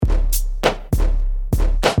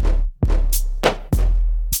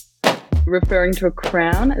referring to a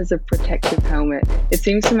crown as a protective helmet. It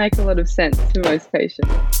seems to make a lot of sense to most patients.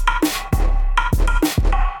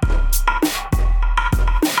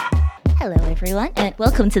 Hello everyone and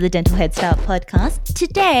welcome to the Dental Head Start podcast.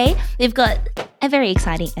 Today we've got a very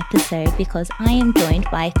exciting episode because I am joined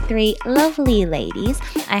by three lovely ladies.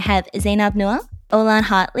 I have Zainab, Noor, Olan,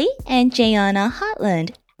 Hartley and Jayarna,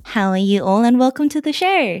 Hartland. How are you all and welcome to the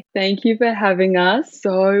show. Thank you for having us.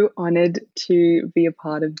 So honoured to be a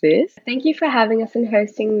part of this. Thank you for having us and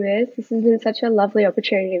hosting this. This has been such a lovely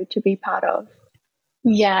opportunity to be part of.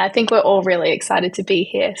 Yeah, I think we're all really excited to be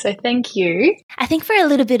here. So thank you. I think for a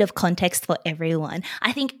little bit of context for everyone,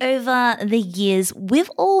 I think over the years, we've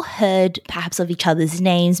all heard perhaps of each other's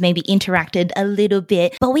names, maybe interacted a little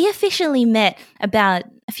bit, but we officially met about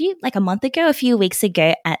a few weeks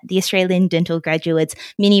ago at the Australian Dental Graduates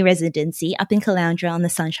mini residency up in Caloundra on the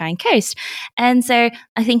Sunshine Coast. And so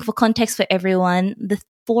I think for context for everyone, the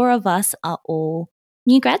four of us are all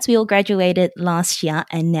new grads. We all graduated last year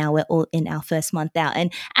and now we're all in our first month out.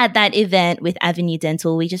 And at that event with Avenue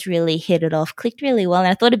Dental, we just really hit it off, clicked really well. And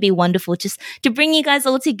I thought it'd be wonderful just to bring you guys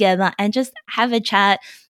all together and just have a chat,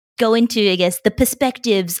 go into, I guess, the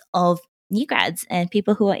perspectives of new grads and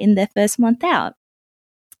people who are in their first month out.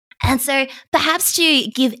 And so perhaps to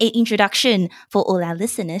give an introduction for all our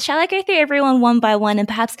listeners, shall I go through everyone one by one and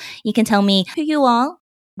perhaps you can tell me who you are,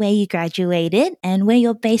 where you graduated and where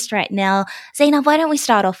you're based right now. Zainab, why don't we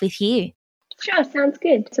start off with you? Sure, sounds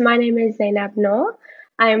good. So my name is Zainab Noor.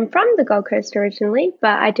 I'm from the Gold Coast originally,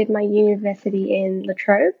 but I did my university in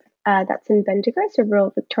Latrobe. That's in Bendigo, so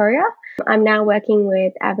rural Victoria. I'm now working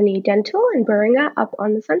with Avenue Dental in Warringah up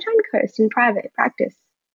on the Sunshine Coast in private practice.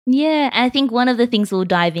 Yeah, and I think one of the things we'll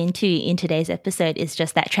dive into in today's episode is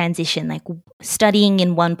just that transition, like studying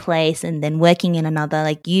in one place and then working in another.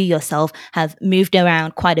 Like you yourself have moved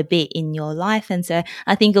around quite a bit in your life. And so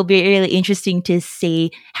I think it'll be really interesting to see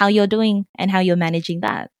how you're doing and how you're managing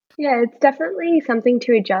that. Yeah, it's definitely something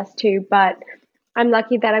to adjust to, but I'm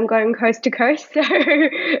lucky that I'm going coast to coast. So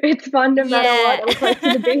it's fun no matter what. I'm close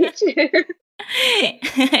to the beach.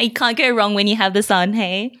 You can't go wrong when you have the sun,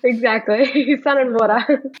 hey? Exactly. Sun and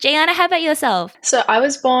water. Jayarna, how about yourself? So I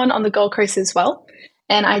was born on the Gold Coast as well,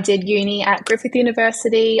 and I did uni at Griffith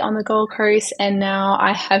University on the Gold Coast, and now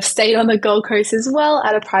I have stayed on the Gold Coast as well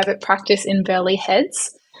at a private practice in Burleigh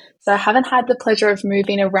Heads. So I haven't had the pleasure of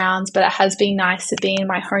moving around, but it has been nice to be in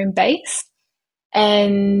my home base.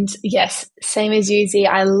 And yes, same as you, Z,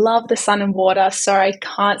 I love the sun and water, so I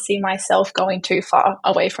can't see myself going too far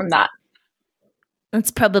away from that. That's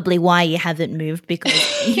probably why you haven't moved, because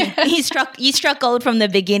you struck gold from the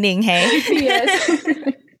beginning, hey? Yes.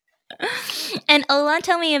 And Olan,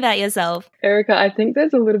 tell me about yourself. Erica, I think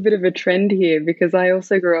there's a little bit of a trend here because I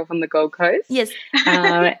also grew up on the Gold Coast. Yes.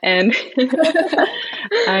 And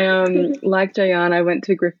I, like Jayarna, I went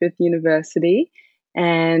to Griffith University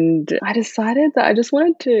and I decided that I just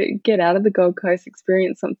wanted to get out of the Gold Coast,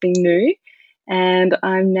 experience something new. And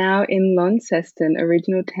I'm now in Launceston, a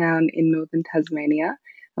regional town in northern Tasmania.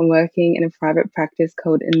 I'm working in a private practice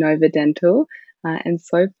called Innova Dental. And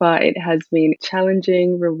so far it has been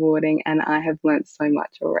challenging, rewarding, and I have learnt so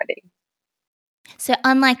much already. So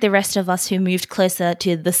unlike the rest of us who moved closer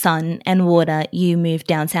to the sun and water, you moved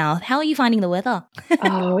down south. How are you finding the weather?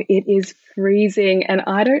 Oh, it is freezing. And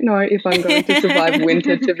I don't know if I'm going to survive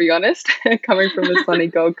winter, to be honest, coming from the sunny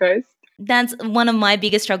Gold Coast. That's one of my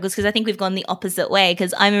biggest struggles because I think we've gone the opposite way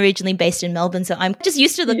because I'm originally based in Melbourne, so I'm just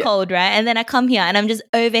used to the cold, right? And then I come here and I'm just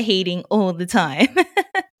overheating all the time.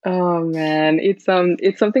 Oh man, it's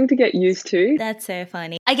something to get used to. That's so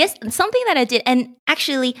funny. I guess something that I did, and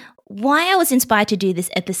actually why I was inspired to do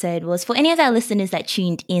this episode was for any of our listeners that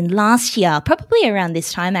tuned in last year, probably around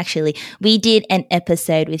this time actually, we did an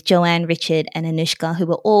episode with Joanne, Richard and Anushka, who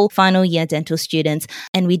were all final year dental students,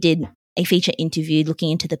 and we did a feature interview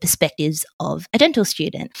looking into the perspectives of a dental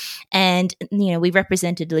student. And, you know, we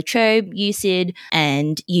represented Latrobe, UCID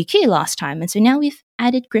and UQ last time. And so now we've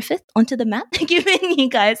added Griffith onto the map, giving you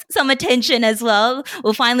guys some attention as well.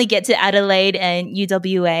 We'll finally get to Adelaide and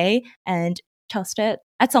UWA and Telstra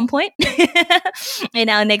at some point in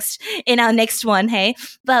our next one, hey?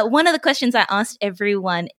 But one of the questions I asked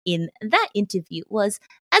everyone in that interview was,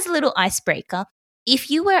 as a little icebreaker, if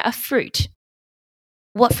you were a fruit,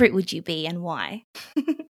 what fruit would you be and why?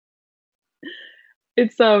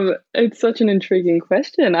 It's such an intriguing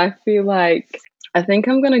question. I think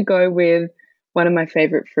I'm going to go with one of my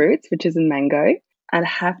favorite fruits, which is a mango. I'd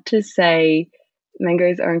have to say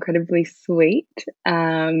mangoes are incredibly sweet.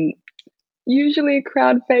 Usually a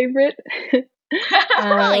crowd favorite.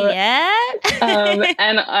 Yeah.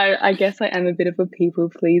 And I guess I am a bit of a people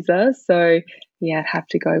pleaser. So yeah, I'd have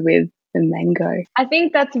to go with the mango. I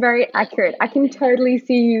think that's very accurate. I can totally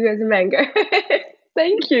see you as a mango.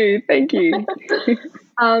 Thank you.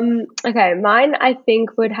 Okay, mine I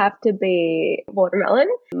think would have to be watermelon.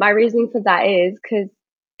 My reasoning for that is because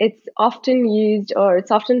it's often used or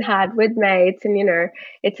it's often had with mates, and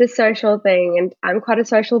it's a social thing. And I'm quite a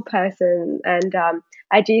social person, and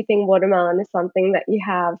I do think watermelon is something that you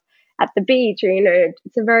have at the beach, or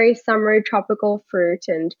it's a very summery tropical fruit,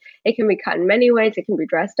 and it can be cut in many ways. It can be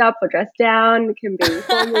dressed up or dressed down. It can be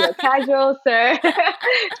formal or casual. So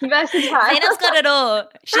it's versatile. Zainab's got it all.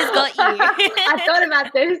 She's got you. I thought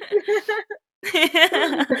about this.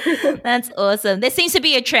 That's awesome. There seems to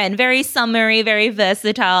be a trend. Very summery, very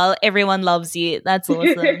versatile. Everyone loves you. That's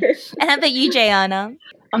awesome. And how about you, Jayarna?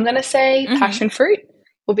 I'm going to say passion fruit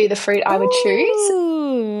will be the fruit I would choose.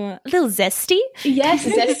 Ooh, a little zesty. Yes,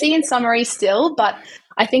 zesty and summery still, but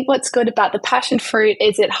I think what's good about the passion fruit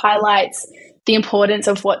is it highlights the importance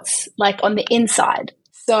of what's like on the inside.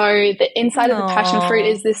 So the inside of the passion fruit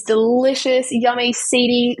is this delicious, yummy,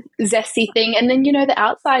 seedy, zesty thing. And then, the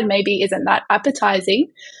outside maybe isn't that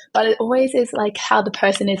appetizing, but it always is like how the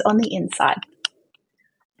person is on the inside.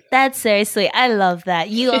 That's so sweet. I love that.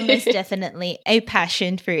 You are most definitely a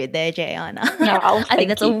passion fruit there, Jayarna. No, I think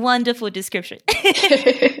that's a wonderful description.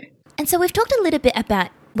 And so we've talked a little bit about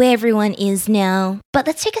where everyone is now, but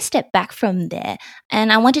let's take a step back from there.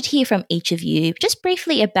 And I wanted to hear from each of you just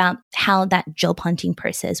briefly about how that job hunting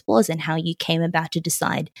process was and how you came about to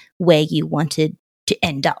decide where you wanted to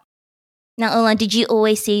end up. Now, Olan, did you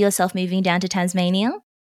always see yourself moving down to Tasmania?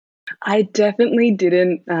 I definitely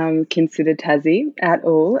didn't consider Tassie at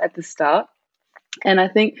all at the start. And I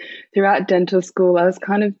think throughout dental school, I was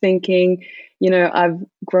kind of thinking, I've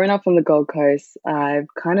grown up on the Gold Coast. I've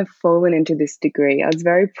kind of fallen into this degree. I was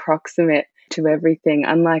very proximate to everything,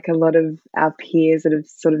 unlike a lot of our peers that have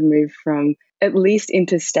sort of moved from at least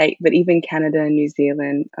interstate, but even Canada and New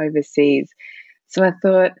Zealand overseas. So I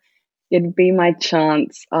thought it'd be my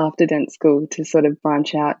chance after dent school to sort of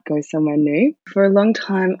branch out, go somewhere new. For a long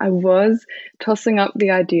time, I was tossing up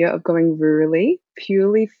the idea of going rurally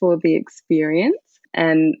purely for the experience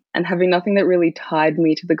and having nothing that really tied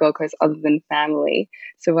me to the Gold Coast other than family.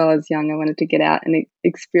 So while I was young, I wanted to get out and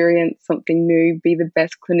experience something new, be the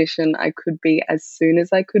best clinician I could be as soon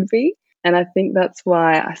as I could be. And I think that's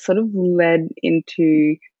why I sort of led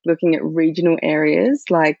into looking at regional areas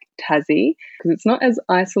like Tassie, because it's not as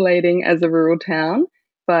isolating as a rural town,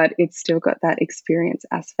 but it's still got that experience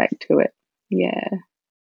aspect to it. Yeah.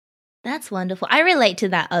 That's wonderful. I relate to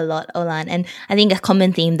that a lot, Olan. And I think a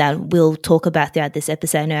common theme that we'll talk about throughout this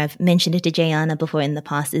episode, I know I've mentioned it to Jayarna before in the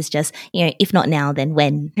past, is just, if not now, then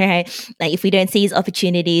when, right? Like if we don't seize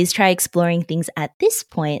opportunities, try exploring things at this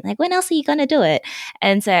point. Like when else are you going to do it?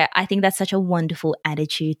 And so I think that's such a wonderful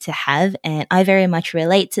attitude to have. And I very much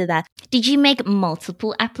relate to that. Did you make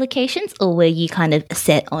multiple applications or were you kind of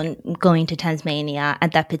set on going to Tasmania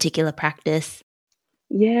at that particular practice?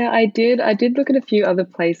 Yeah, I did. I did look at a few other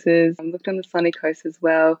places. I looked on the sunny coast as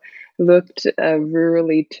well. Looked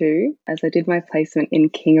rurally too, as I did my placement in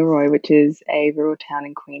Kingaroy, which is a rural town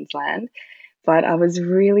in Queensland. But I was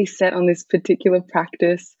really set on this particular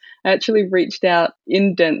practice. I actually reached out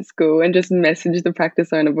in dent school and just messaged the practice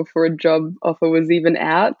owner before a job offer was even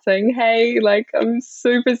out saying, hey, I'm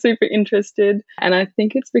super, super interested. And I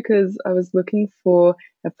think it's because I was looking for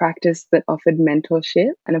a practice that offered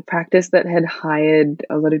mentorship and a practice that had hired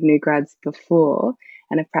a lot of new grads before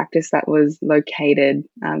and a practice that was located,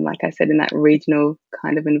 like I said, in that regional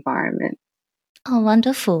kind of environment. Oh,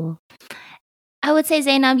 wonderful. I would say,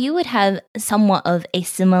 Zainab, you would have somewhat of a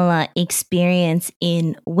similar experience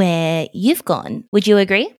in where you've gone. Would you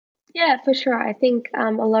agree? Yeah, for sure. I think a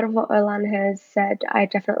lot of what Olan has said, I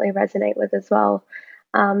definitely resonate with as well.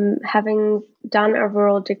 Having done a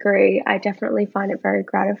rural degree, I definitely find it very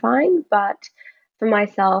gratifying. But for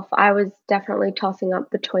myself, I was definitely tossing up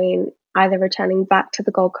between either returning back to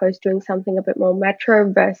the Gold Coast, doing something a bit more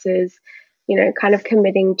metro versus, kind of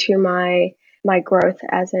committing to my growth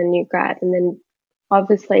as a new grad, and then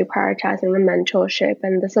obviously prioritizing the mentorship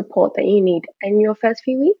and the support that you need in your first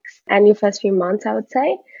few weeks and your first few months, I would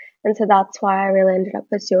say. And so that's why I really ended up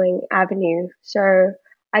pursuing Avenue. So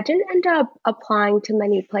I didn't end up applying to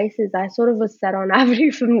many places. I sort of was set on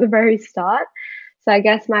Avenue from the very start. So I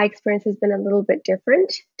guess my experience has been a little bit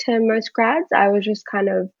different to most grads. I was just kind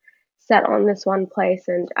of set on this one place,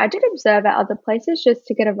 and I did observe at other places just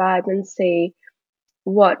to get a vibe and see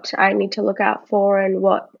what I need to look out for and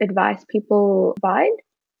what advice people provide.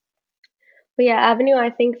 But yeah, Avenue, I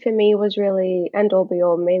think for me was really end all be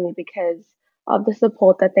all, mainly because of the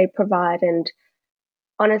support that they provide and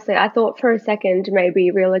honestly, I thought for a second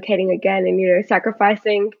maybe relocating again and,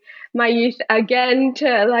 sacrificing my youth again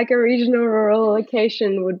to like a regional rural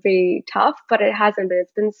location would be tough, but it hasn't been.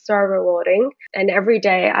 It's been so rewarding. And every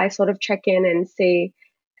day I sort of check in and see,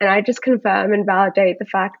 and I just confirm and validate the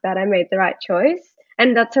fact that I made the right choice.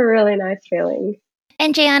 And that's a really nice feeling.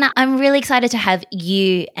 And Jayarna, I'm really excited to have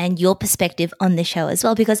you and your perspective on the show as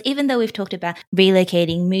well, because even though we've talked about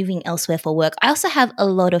relocating, moving elsewhere for work, I also have a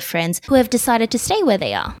lot of friends who have decided to stay where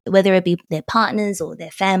they are, whether it be their partners or their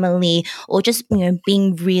family, or just,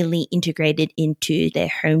 being really integrated into their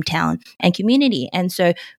hometown and community. And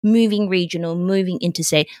so moving regional, moving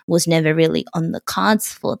interstate was never really on the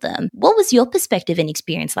cards for them. What was your perspective and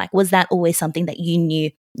experience like? Was that always something that you knew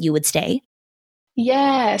you would stay?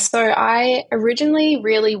 Yeah, so I originally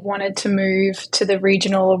really wanted to move to the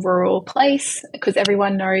regional or rural place because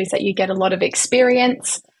everyone knows that you get a lot of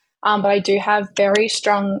experience. But I do have very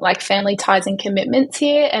strong family ties and commitments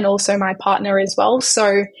here, and also my partner as well.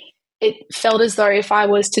 So it felt as though if I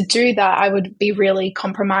was to do that, I would be really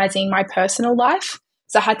compromising my personal life.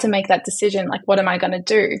 So I had to make that decision, what am I going to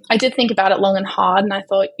do? I did think about it long and hard, and I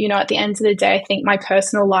thought, at the end of the day, I think my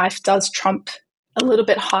personal life does trump a little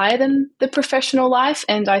bit higher than the professional life.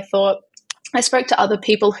 And I spoke to other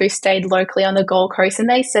people who stayed locally on the Gold Coast, and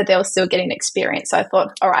they said they were still getting experience. So I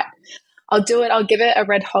thought, all right, I'll do it. I'll give it a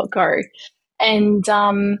red hot go. And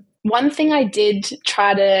one thing I did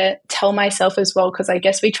try to tell myself as well, because I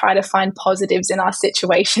guess we try to find positives in our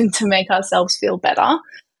situation to make ourselves feel better.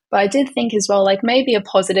 But I did think as well, maybe a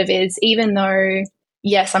positive is, even though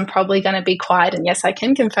yes, I'm probably going to be quiet. And yes, I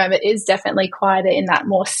can confirm it is definitely quieter in that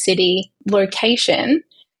more city location,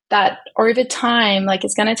 that over time,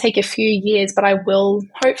 it's going to take a few years, but I will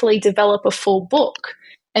hopefully develop a full book.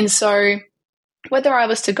 And so whether I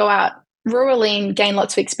was to go out rurally and gain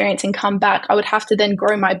lots of experience and come back, I would have to then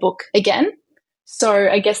grow my book again. So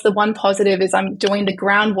I guess the one positive is I'm doing the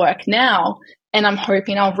groundwork now, and I'm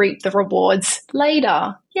hoping I'll reap the rewards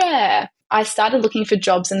later. Yeah. I started looking for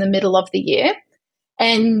jobs in the middle of the year.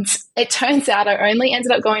 And it turns out I only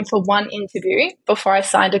ended up going for one interview before I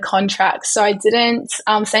signed a contract. So I didn't,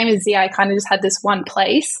 same as Zia, I kind of just had this one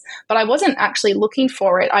place, but I wasn't actually looking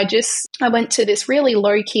for it. I went to this really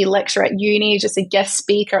low-key lecture at uni, just a guest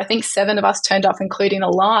speaker. I think 7 of us turned up, including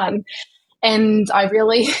Olan. And I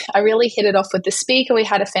really hit it off with the speaker. We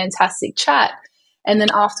had a fantastic chat. And then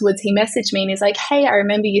afterwards he messaged me and he's like, hey, I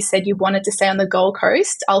remember you said you wanted to stay on the Gold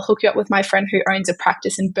Coast. I'll hook you up with my friend who owns a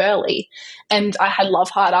practice in Burleigh. And I had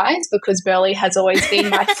love heart eyes because Burleigh has always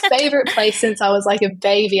been my favorite place since I was like a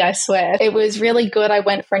baby, I swear. It was really good. I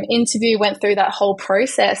went for an interview, went through that whole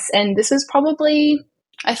process. And this was probably,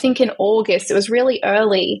 I think in August. It was really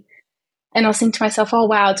early. And I was thinking to myself, oh,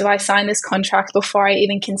 wow, do I sign this contract before I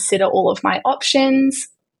even consider all of my options?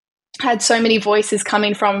 Had so many voices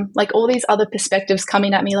coming from all these other perspectives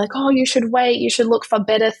coming at me oh, you should wait, you should look for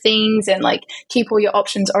better things and keep all your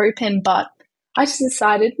options open. But I just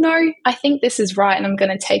decided, no, I think this is right and I'm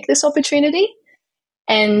going to take this opportunity.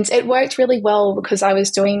 And it worked really well because I was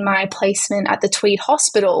doing my placement at the Tweed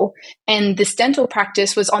Hospital, and this dental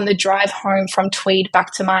practice was on the drive home from Tweed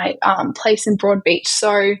back to my place in Broadbeach.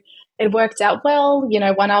 So it worked out well.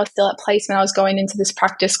 When I was still at placement, I was going into this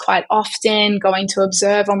practice quite often, going to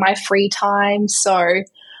observe on my free time. So,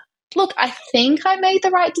 look, I think I made the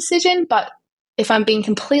right decision, but if I'm being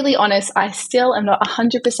completely honest, I still am not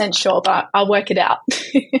 100% sure, but I'll work it out.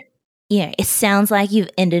 Yeah, it sounds like you've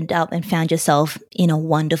ended up and found yourself in a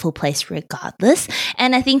wonderful place regardless.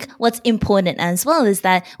 And I think what's important as well is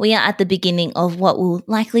that we are at the beginning of what will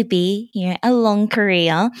likely be, a long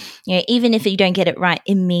career. Even if you don't get it right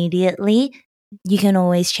immediately, you can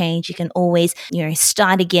always change. You can always,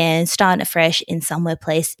 start again, start afresh in somewhere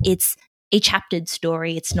place. It's a chaptered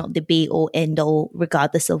story. It's not the be all end all,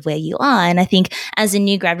 regardless of where you are. And I think as a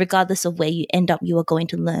new grad, regardless of where you end up, you are going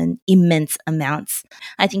to learn immense amounts.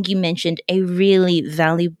 I think you mentioned a really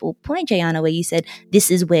valuable point, Jayarna, where you said this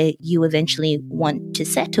is where you eventually want to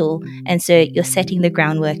settle. And so you're setting the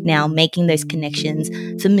groundwork now, making those connections,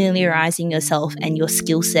 familiarizing yourself and your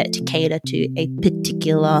skill set to cater to a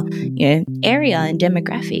particular, area and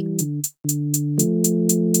demographic.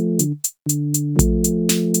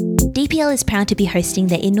 DPL is proud to be hosting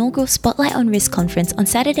their inaugural Spotlight on Risk conference on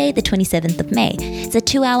Saturday, the 27th of May. It's a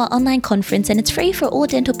 2-hour online conference and it's free for all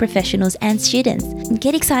dental professionals and students.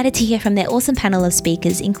 Get excited to hear from their awesome panel of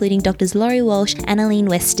speakers, including Drs. Laurie Walsh, Annalene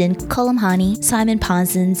Weston, Colm Harney, Simon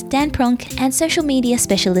Parsons, Dan Pronk, and social media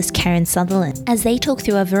specialist Karen Sutherland, as they talk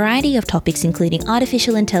through a variety of topics including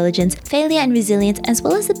artificial intelligence, failure and resilience, as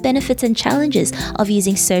well as the benefits and challenges of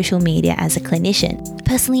using social media as a clinician.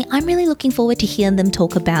 Personally, I'm really looking forward to hearing them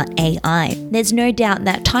talk about AI time. There's no doubt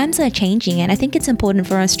that times are changing, and I think it's important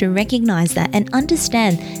for us to recognize that and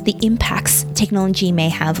understand the impacts technology may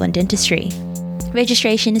have on dentistry.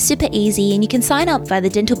 Registration is super easy, and you can sign up via the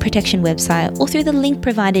Dental Protection website or through the link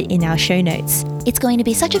provided in our show notes. It's going to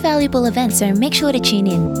be such a valuable event, so make sure to tune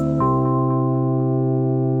in.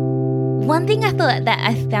 One thing I thought that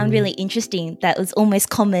I found really interesting that was almost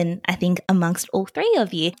common, I think, amongst all three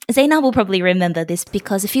of you. Zainab will probably remember this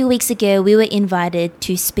because a few weeks ago we were invited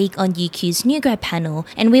to speak on UQ's New Grad panel,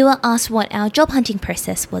 and we were asked what our job hunting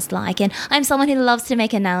process was like. And I'm someone who loves to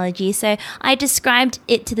make analogies, so I described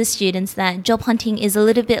it to the students that job hunting is a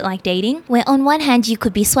little bit like dating, where on one hand you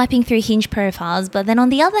could be swiping through Hinge profiles, but then on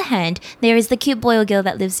the other hand there is the cute boy or girl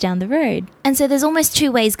that lives down the road. And so there's almost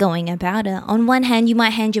two ways going about it. On one hand, you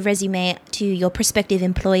might hand your resume to your prospective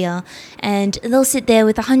employer, and they'll sit there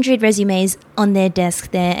with 100 resumes on their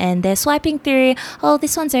desk there, and they're swiping through. Oh,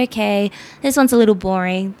 this one's okay, this one's a little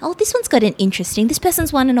boring, oh, this one's got an interesting, this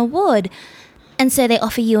person's won an award. And so they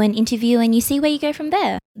offer you an interview and you see where you go from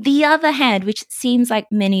there. The other hand, which seems like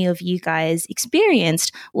many of you guys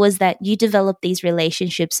experienced, was that you develop these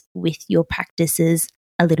relationships with your practices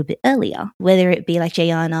a little bit earlier, whether it be like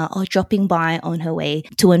Jayarna or dropping by on her way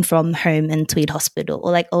to and from home and Tweed Hospital,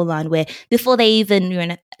 or like Olan, where before they even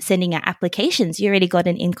were sending out applications, you already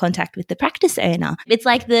gotten in contact with the practice owner. It's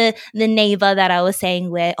like the neighbor that I was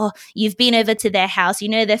saying, where, oh, you've been over to their house, you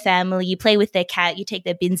know their family, you play with their cat, you take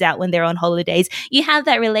their bins out when they're on holidays, you have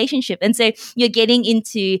that relationship. And so you're getting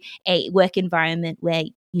into a work environment where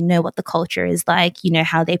you know what the culture is like, you know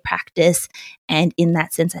how they practice. And in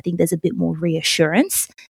that sense, I think there's a bit more reassurance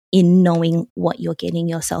in knowing what you're getting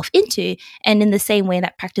yourself into. And in the same way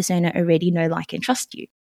that practice owner already know, like, and trust you.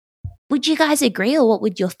 Would you guys agree, or what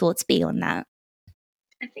would your thoughts be on that?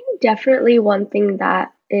 I think definitely one thing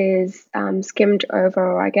that is skimmed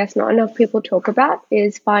over, or I guess not enough people talk about,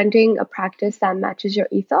 is finding a practice that matches your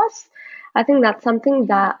ethos. I think that's something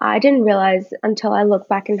that I didn't realize until I look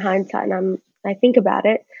back in hindsight and I think about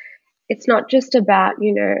it. It's not just about,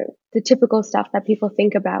 the typical stuff that people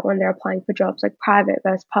think about when they're applying for jobs, like private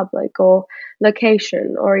versus public, or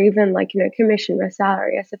location, or even like, commission versus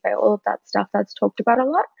salary, SFA, all of that stuff that's talked about a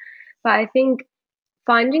lot. But I think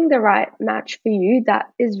finding the right match for you,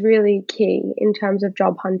 that is really key in terms of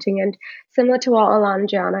job hunting. And similar to what Olan and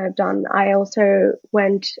Jayarna have done, I also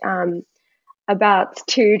went about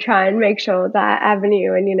to try and make sure that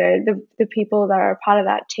avenue and, the people that are part of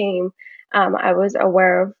that team, I was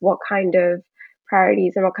aware of what kind of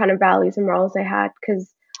priorities and what kind of values and roles they had,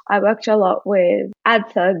 because I worked a lot with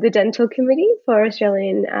ADSA, the dental committee for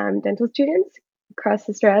Australian dental students across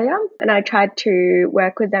Australia, and I tried to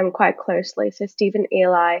work with them quite closely. So Steve and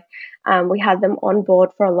Eli, we had them on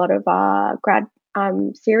board for a lot of our grad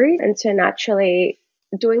series, and so naturally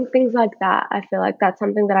doing things like that, I feel like that's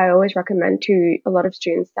something that I always recommend to a lot of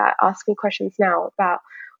students that ask me questions now about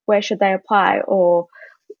where should they apply or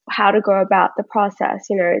how to go about the process.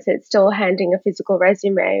 Is it still handing a physical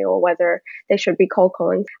resume, or whether they should be cold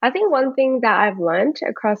calling? I think one thing that I've learned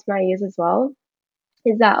across my years as well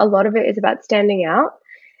is that a lot of it is about standing out.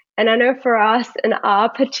 And I know for us in our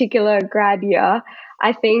particular grad year,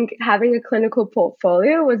 I think having a clinical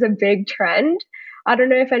portfolio was a big trend. I don't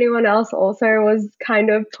know if anyone else also was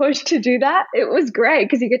kind of pushed to do that. It was great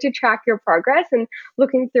because you get to track your progress, and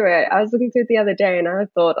looking through it, I was looking through it the other day and I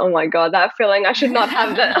thought, oh my God, that feeling, I should not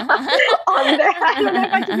have that on there. I don't know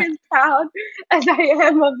if I can be as proud as I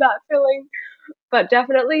am of that feeling. But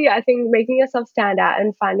definitely, I think making yourself stand out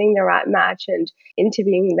and finding the right match and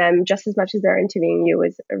interviewing them just as much as they're interviewing you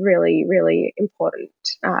is a really, really important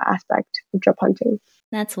aspect of job hunting.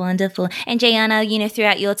 That's wonderful. And Jayarna,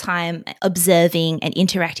 throughout your time observing and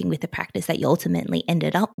interacting with the practice that you ultimately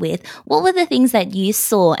ended up with, what were the things that you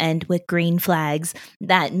saw and were green flags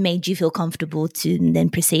that made you feel comfortable to then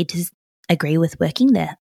proceed to agree with working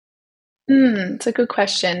there? It's a good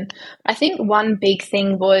question. I think one big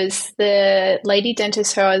thing was the lady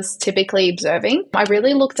dentist who I was typically observing. I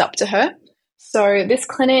really looked up to her. So this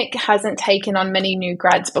clinic hasn't taken on many new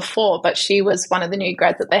grads before, but she was one of the new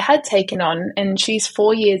grads that they had taken on, and she's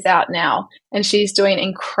 4 years out now, and she's doing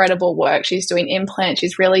incredible work. She's doing implants.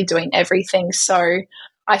 She's really doing everything. So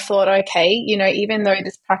I thought, okay, even though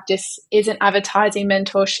this practice isn't advertising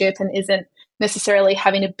mentorship and isn't necessarily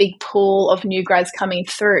having a big pool of new grads coming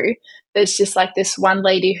through, there's just like this one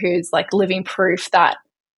lady who's like living proof that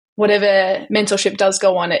whatever mentorship does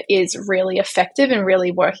go on, it is really effective and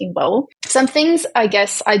really working well. Some things, I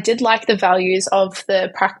guess, I did like the values of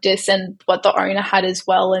the practice and what the owner had as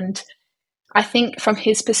well. And I think from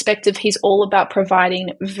his perspective, he's all about providing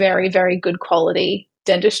very, very good quality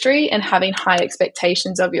dentistry and having high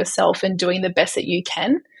expectations of yourself and doing the best that you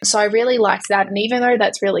can. So I really liked that. And even though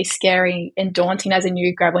that's really scary and daunting as a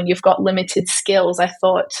new grad when you've got limited skills, I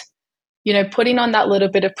thought, putting on that little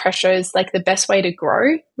bit of pressure is like the best way to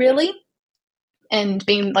grow, really, and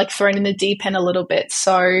being like thrown in the deep end a little bit.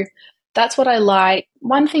 So that's what I like.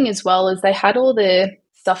 One thing as well is they had all the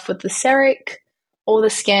stuff with the CEREC, all the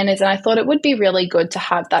scanners, and I thought it would be really good to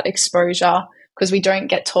have that exposure because we don't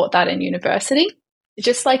get taught that in university.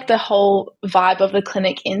 Just like the whole vibe of the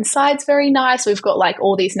clinic inside's very nice. We've got like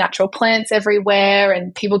all these natural plants everywhere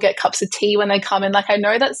and people get cups of tea when they come in. Like I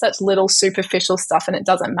know that's such little superficial stuff and it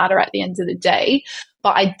doesn't matter at the end of the day,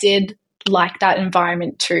 but I did like that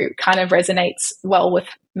environment too. Kind of resonates well with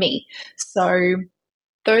me. So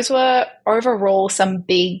those were overall some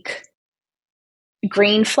big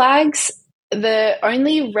green flags. The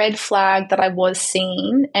only red flag that I was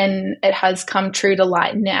seeing, and it has come true to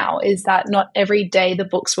light now, is that not every day the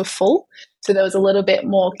books were full. So there was a little bit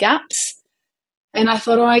more gaps. And I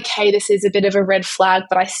thought, oh, okay, this is a bit of a red flag,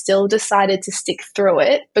 but I still decided to stick through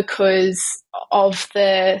it because of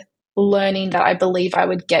the learning that I believe I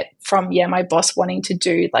would get from, my boss wanting to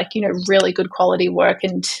do really good quality work.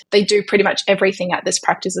 And they do pretty much everything at this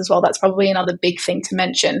practice as well. That's probably another big thing to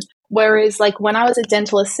mention. Whereas like when I was a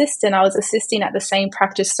dental assistant, I was assisting at the same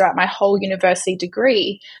practice throughout my whole university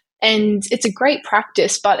degree. And it's a great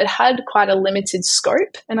practice, but it had quite a limited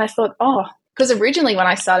scope. And I thought, because originally when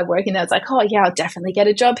I started working there, I was like, oh yeah, I'll definitely get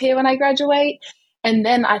a job here when I graduate. And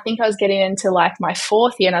then I think I was getting into like my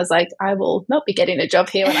fourth year and I was like, I will not be getting a job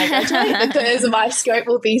here when I graduate because my scope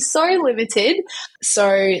will be so limited.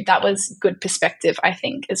 So that was good perspective, I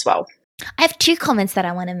think, as well. I have two comments that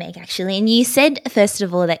I want to make actually. And you said, first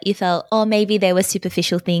of all, that you felt, maybe there were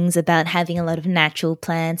superficial things about having a lot of natural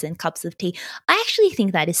plants and cups of tea. I actually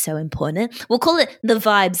think that is so important. We'll call it the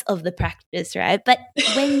vibes of the practice, right? But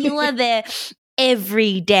when you are there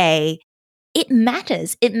every day, it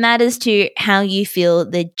matters. It matters to how you feel,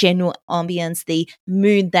 the general ambience, the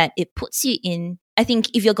mood that it puts you in. I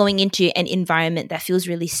think if you're going into an environment that feels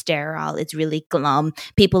really sterile, it's really glum,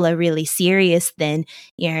 people are really serious, then,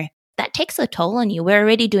 that takes a toll on you. We're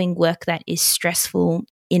already doing work that is stressful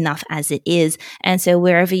enough as it is. And so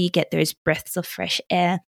wherever you get those breaths of fresh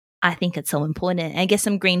air, I think it's so important. I guess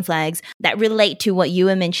some green flags that relate to what you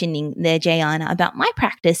were mentioning there, Jayarna, about my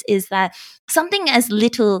practice is that something as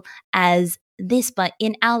little as this, but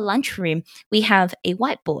in our lunchroom, we have a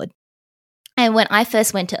whiteboard. And when I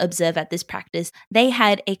first went to observe at this practice, they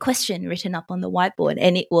had a question written up on the whiteboard,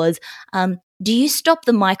 and it was, do you stop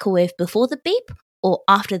the microwave before the beep or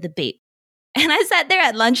after the beep? And I sat there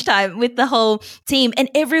at lunchtime with the whole team and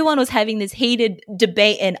everyone was having this heated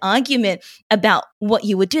debate and argument about what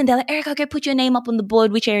you would do. And they're like, Erica, go put your name up on the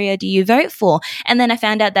board. Which area do you vote for? And then I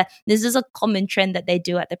found out that this is a common trend that they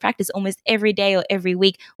do at the practice. Almost every day or every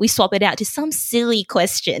week, we swap it out to some silly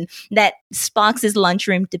question that sparks this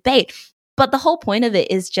lunchroom debate. But the whole point of it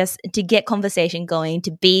is just to get conversation going,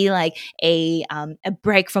 to be like a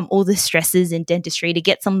break from all the stresses in dentistry, to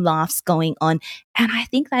get some laughs going on. And I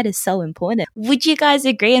think that is so important. Would you guys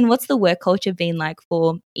agree? And what's the work culture been like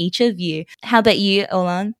for each of you? How about you,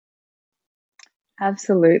 Olan?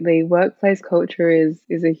 Absolutely. Workplace culture is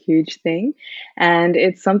a huge thing. And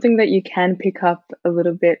it's something that you can pick up a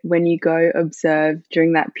little bit when you go observe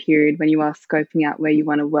during that period when you are scoping out where you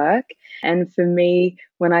want to work. And for me,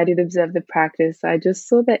 when I did observe the practice, I just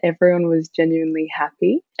saw that everyone was genuinely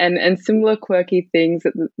happy and similar quirky things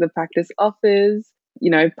that the practice offers.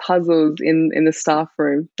 Puzzles in the staff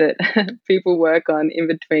room that people work on in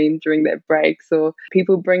between during their breaks, or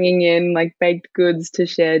people bringing in like baked goods to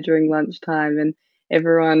share during lunchtime and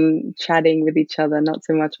everyone chatting with each other, not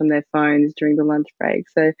so much on their phones during the lunch break.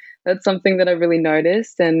 So that's something that I really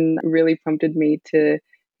noticed and really prompted me to,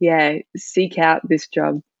 seek out this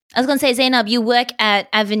job. I was going to say, Zainab, you work at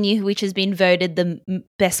Avenue, which has been voted the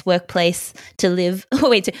best workplace to live. Oh,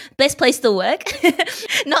 wait, best place to work?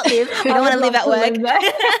 Not live. We don't want to live at work.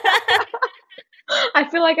 I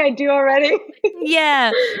feel like I do already.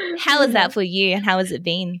 Yeah. How is that for you and how has it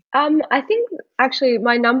been? I think actually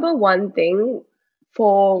my number one thing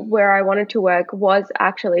for where I wanted to work was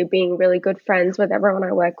actually being really good friends with everyone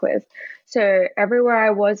I work with. So everywhere I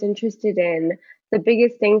was interested in, the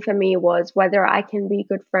biggest thing for me was whether I can be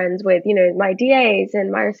good friends with, my DAs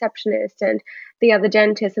and my receptionist and the other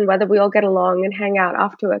dentists, and whether we all get along and hang out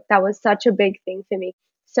after work. That was such a big thing for me.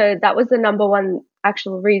 So that was the number one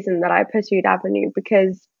actual reason that I pursued Avenue,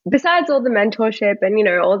 because besides all the mentorship and,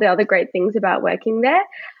 all the other great things about working there,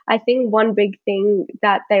 I think one big thing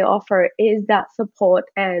that they offer is that support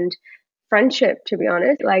and friendship, to be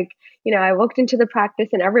honest. Like, I walked into the practice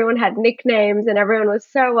and everyone had nicknames and everyone was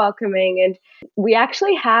so welcoming. And we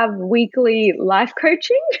actually have weekly life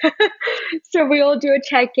coaching. So we all do a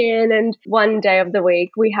check-in, and one day of the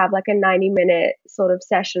week we have like a 90-minute sort of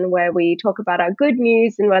session where we talk about our good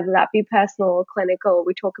news, and whether that be personal or clinical,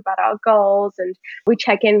 we talk about our goals and we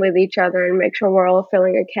check in with each other and make sure we're all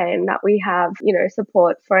feeling okay and that we have,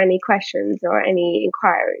 support for any questions or any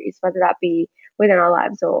inquiries, whether that be within our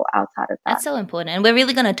lives or outside of that. That's so important. And we're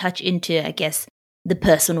really going to touch into, I guess, the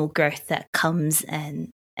personal growth that comes and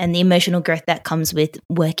the emotional growth that comes with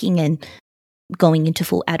working and going into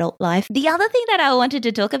full adult life. The other thing that I wanted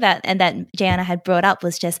to talk about and that Jayarna had brought up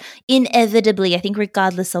was just inevitably, I think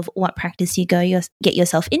regardless of what practice you get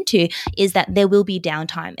yourself into, is that there will be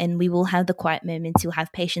downtime and we will have the quiet moments. You'll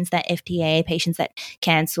have patients that FTA, patients that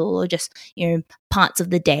cancel, or just, parts of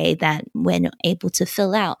the day that we're not able to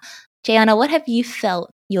fill out. Jayarna, what have you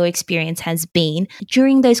felt your experience has been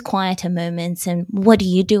during those quieter moments, and what do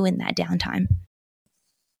you do in that downtime?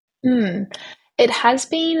 It has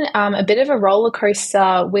been a bit of a roller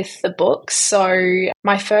coaster with the books. So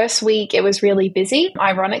my first week, it was really busy,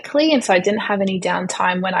 ironically, and so I didn't have any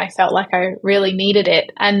downtime when I felt like I really needed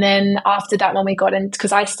it. And then after that, when we got in,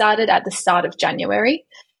 because I started at the start of January,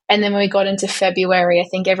 and then when we got into February, I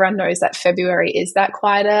think everyone knows that February is that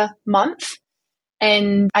quieter month.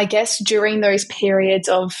 And I guess during those periods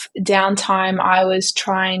of downtime, I was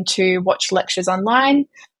trying to watch lectures online,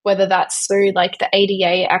 whether that's through like the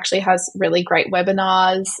ADA actually has really great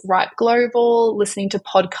webinars, Ripe Global, listening to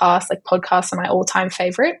podcasts, like podcasts are my all-time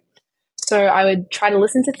favorite. So I would try to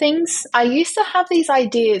listen to things. I used to have these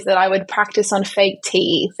ideas that I would practice on fake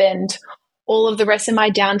teeth and all of the rest of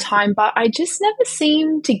my downtime, but I just never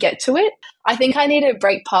seem to get to it. I think I need to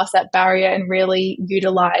break past that barrier and really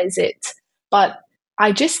utilize it. But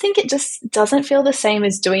I just think it just doesn't feel the same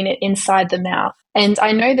as doing it inside the mouth. And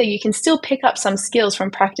I know that you can still pick up some skills from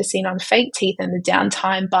practicing on fake teeth in the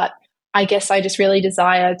downtime, but I guess I just really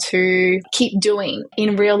desire to keep doing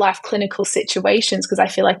in real life clinical situations because I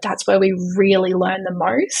feel like that's where we really learn the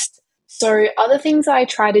most. So other things I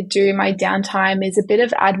try to do in my downtime is a bit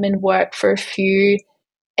of admin work for a few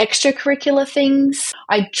extracurricular things.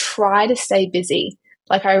 I try to stay busy.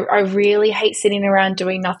 Like I really hate sitting around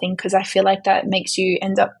doing nothing because I feel like that makes you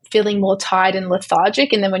end up feeling more tired and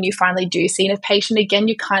lethargic. And then when you finally do see a patient again,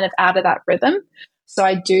 you're kind of out of that rhythm. So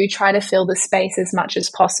I do try to fill the space as much as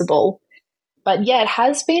possible. But yeah, it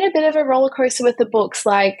has been a bit of a roller coaster with the books.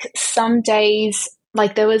 Like some days,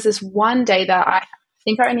 like there was this one day that I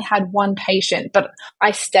think I only had one patient, but I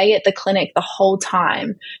stay at the clinic the whole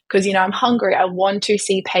time because, I'm hungry. I want to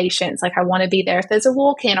see patients. Like I want to be there if there's a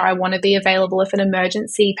walk-in, or I want to be available if an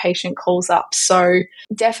emergency patient calls up. So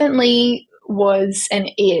definitely was and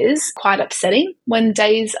is quite upsetting when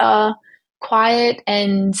days are quiet.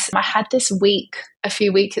 And I had this week a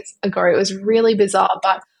few weeks ago. It was really bizarre,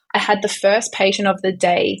 but I had the first patient of the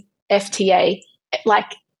day, FTA,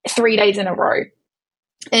 like 3 days in a row.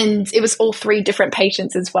 And it was all 3 different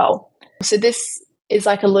patients as well. So this is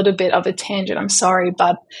like a little bit of a tangent, I'm sorry,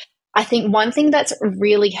 but I think one thing that's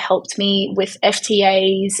really helped me with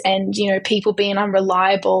FTAs and, people being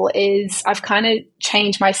unreliable is I've kind of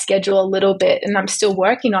changed my schedule a little bit, and I'm still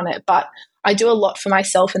working on it, but I do a lot for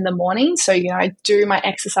myself in the morning. So, I do my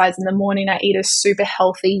exercise in the morning. I eat a super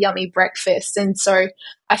healthy, yummy breakfast. And so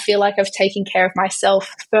I feel like I've taken care of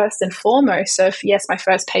myself first and foremost. So if, yes, my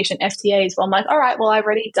first patient FTAs, well, I'm like, all right, well, I've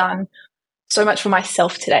already done so much for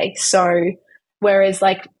myself today. So whereas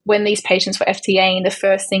like when these patients were FTAing, the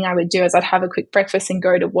first thing I would do is I'd have a quick breakfast and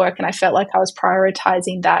go to work. And I felt like I was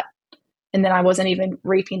prioritizing that. And then I wasn't even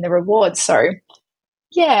reaping the rewards. So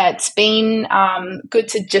yeah, it's been good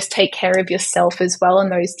to just take care of yourself as well in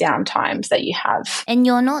those downtimes that you have. And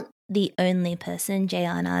you're not the only person,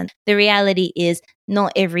 Jayarna. The reality is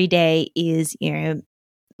not every day is,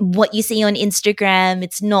 what you see on Instagram.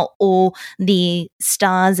 It's not all the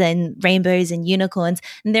stars and rainbows and unicorns.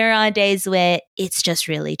 And there are days where it's just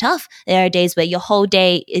really tough. There are days where your whole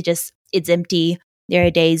day it's empty. There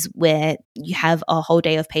are days where you have a whole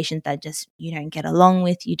day of patients that just you don't get along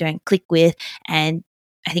with, you don't click with, and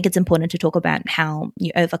I think it's important to talk about how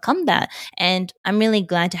you overcome that. And I'm really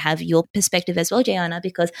glad to have your perspective as well, Jayarna,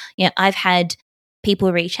 because I've had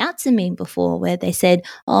people reach out to me before where they said,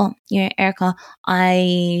 oh, Erica,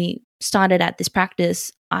 I started at this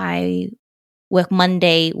practice. I work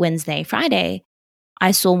Monday, Wednesday, Friday.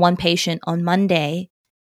 I saw one patient on Monday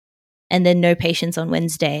and then no patients on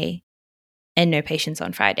Wednesday and no patients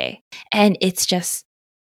on Friday. And it's just,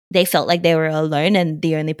 they felt like they were alone and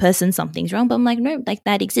the only person, something's wrong. But I'm like, no, like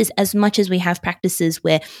that exists. As much as we have practices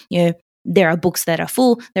where, there are books that are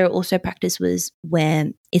full, there are also practices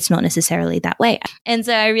where it's not necessarily that way. And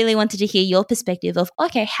so I really wanted to hear your perspective of,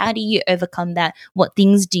 okay, how do you overcome that? What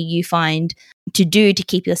things do you find to do to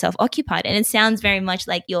keep yourself occupied? And it sounds very much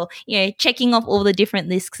like you're, checking off all the different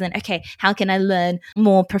lists and, okay, how can I learn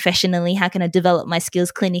more professionally? How can I develop my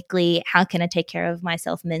skills clinically? How can I take care of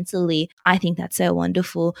myself mentally? I think that's so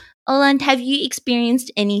wonderful. Olan, have you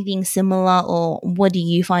experienced anything similar, or what do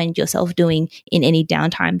you find yourself doing in any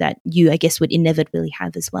downtime that you, I guess, would inevitably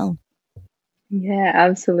have as well? Yeah,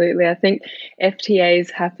 absolutely. I think FTAs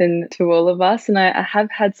happen to all of us, and I have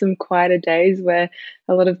had some quieter days where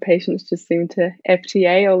a lot of patients just seem to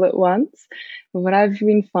FTA all at once. But what I've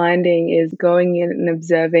been finding is going in and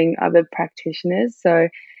observing other practitioners. So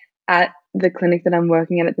at the clinic that I'm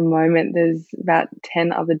working at the moment, there's about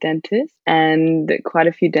 10 other dentists and quite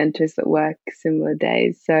a few dentists that work similar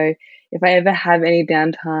days. So if I ever have any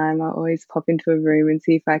downtime, I always pop into a room and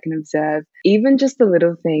see if I can observe even just the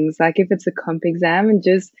little things, like if it's a comp exam and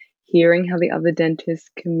just hearing how the other dentists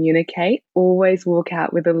communicate, always walk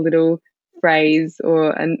out with a little phrase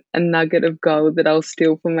or a nugget of gold that I'll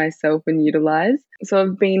steal for myself and utilize. So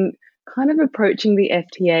I've been kind of approaching the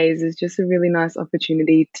FTAs as just a really nice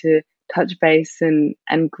opportunity to touch base and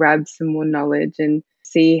grab some more knowledge and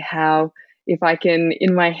see how, if I can,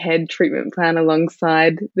 in my head, treatment plan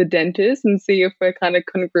alongside the dentist and see if we're kind of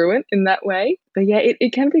congruent in that way. But yeah,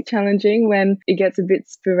 it can be challenging when it gets a bit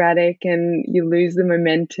sporadic and you lose the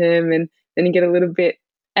momentum, and then you get a little bit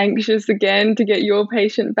anxious again to get your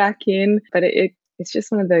patient back in. But it's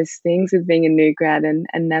just one of those things with being a new grad and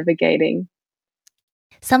navigating.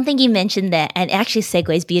 Something you mentioned there, and it actually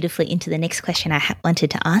segues beautifully into the next question I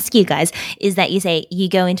wanted to ask you guys, is that you say you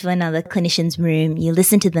go into another clinician's room, you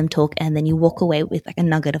listen to them talk, and then you walk away with like a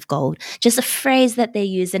nugget of gold. Just a phrase that they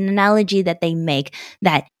use, an analogy that they make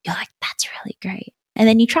that you're like, that's really great. And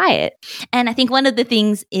then you try it. And I think one of the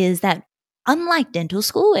things is that unlike dental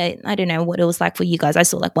school, I don't know what it was like for you guys. I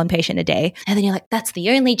saw like one patient a day, and then you're like, that's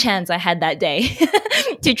the only chance I had that day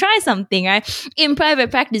to try something, right? In private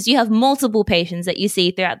practice, you have multiple patients that you see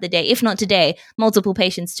throughout the day. If not today, multiple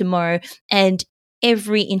patients tomorrow. And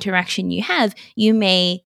every interaction you have, you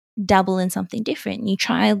may dabble in something different. You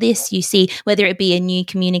try this, you see whether it be a new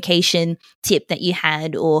communication tip that you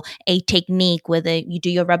had or a technique, whether you do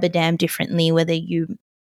your rubber dam differently, whether you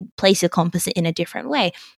place your composite in a different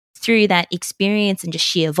way. Through that experience and just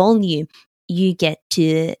sheer volume, you get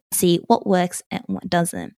to see what works and what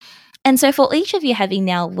doesn't. And so for each of you having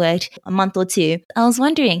now worked a month or two, I was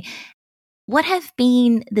wondering, what have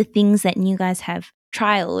been the things that you guys have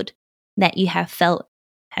trialed that you have felt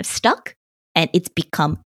have stuck and it's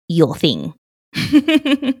become your thing?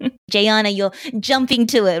 Jayarna, you're jumping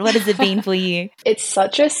to it. What has it been for you? It's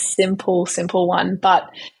such a simple one, but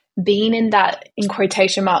being in that, in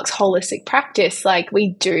quotation marks, holistic practice, like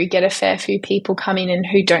we do get a fair few people coming in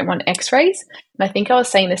who don't want x-rays. And I think I was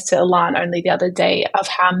saying this to Olan only the other day of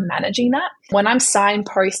how I'm managing that. When I'm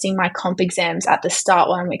signposting my comp exams at the start,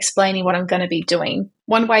 when I'm explaining what I'm going to be doing,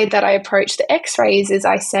 one way that I approach the x-rays is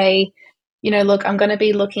I say, look, I'm going to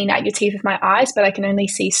be looking at your teeth with my eyes, but I can only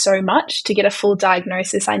see so much. To get a full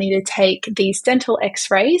diagnosis, I need to take these dental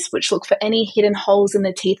x-rays, which look for any hidden holes in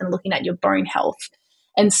the teeth and looking at your bone health.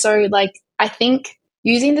 And so, I think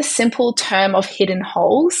using the simple term of hidden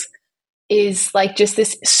holes is just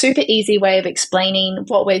this super easy way of explaining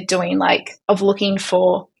what we're doing, of looking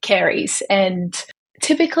for caries. And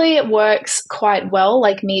typically it works quite well,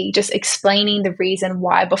 me just explaining the reason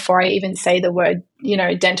why before I even say the word,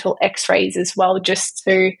 dental x-rays as well, just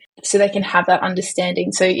so they can have that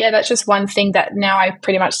understanding. So yeah, that's just one thing that now I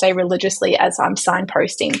pretty much say religiously as I'm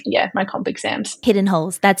signposting, my comp exams. Hidden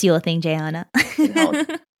holes. That's your thing, Jayarna. Hidden holes.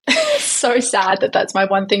 So sad that that's my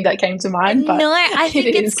one thing that came to mind. But no, I think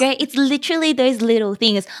it's great. It's literally those little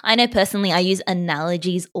things. I know personally I use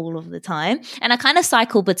analogies all of the time, and I kind of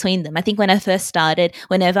cycle between them. I think when I first started,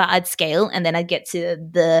 whenever I'd scale and then I'd get to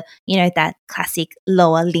the, that classic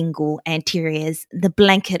lower lingual anteriors, the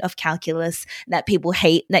blanket of calculus that people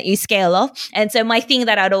hate that you scale off. And so my thing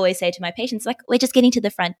that I'd always say to my patients, we're just getting to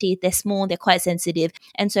the front teeth. They're small, they're quite sensitive.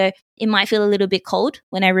 And so it might feel a little bit cold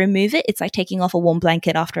when I remove it. It's like taking off a warm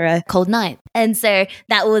blanket after a cold night. And so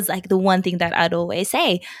that was the one thing that I'd always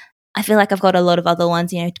say. I feel like I've got a lot of other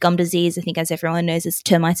ones, gum disease. I think as everyone knows, it's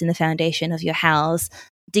termites in the foundation of your house.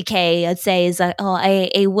 Decay, I'd say, is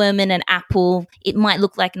a worm in an apple. It might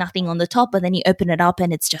look like nothing on the top, but then you open it up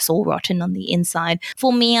and it's just all rotten on the inside.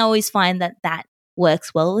 For me, I always find that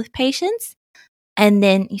works well with patients. And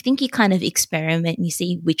then you think you kind of experiment and you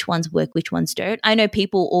see which ones work, which ones don't. I know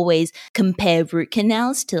people always compare root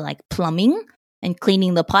canals to plumbing. and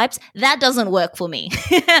cleaning the pipes, that doesn't work for me.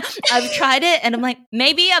 I've tried it and I'm like,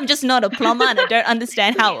 maybe I'm just not a plumber and I don't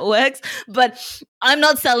understand how it works, but I'm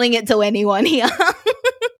not selling it to anyone here.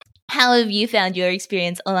 How have you found your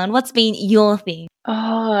experience, Olan? What's been your thing?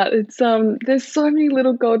 It's there's so many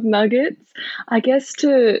little gold nuggets. I guess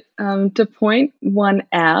to point one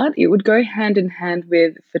out, it would go hand in hand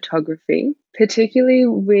with photography, particularly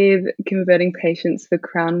with converting patients for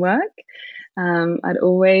crown work. I'd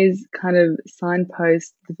always kind of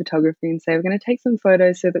signpost the photography and say, we're going to take some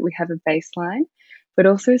photos so that we have a baseline, but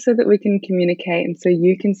also so that we can communicate and so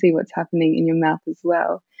you can see what's happening in your mouth as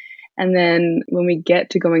well. And then when we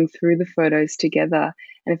get to going through the photos together,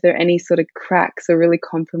 and if there are any sort of cracks or really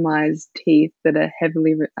compromised teeth that are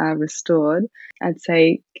heavily restored, I'd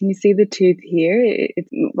say, can you see the tooth here? It's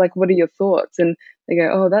like, what are your thoughts? And they go,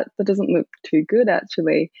 oh, that doesn't look too good,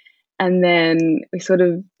 actually. And then it sort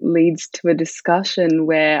of leads to a discussion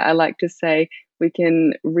where I like to say, we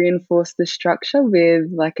can reinforce the structure with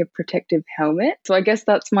like a protective helmet. So I guess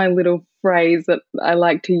that's my little phrase that I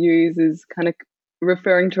like to use, is kind of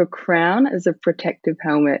referring to a crown as a protective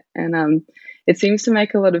helmet. And it seems to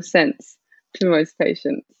make a lot of sense to most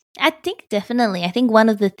patients. I think definitely. I think one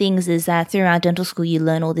of the things is that throughout dental school, you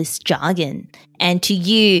learn all this jargon. And to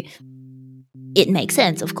you, it makes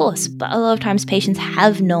sense, of course. But a lot of times patients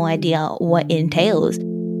have no idea what it entails.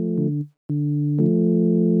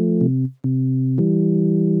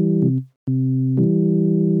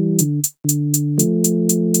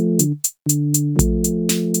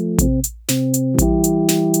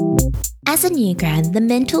 As a new grad, the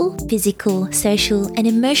mental, physical, social, and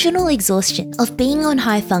emotional exhaustion of being on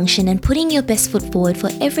high function and putting your best foot forward for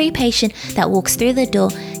every patient that walks through the door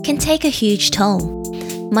can take a huge toll.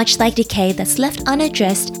 Much like decay that's left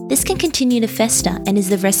unaddressed, this can continue to fester and is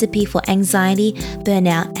the recipe for anxiety,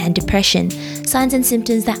 burnout, and depression, signs and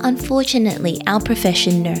symptoms that unfortunately our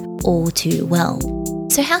profession know all too well.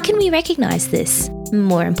 So how can we recognize this?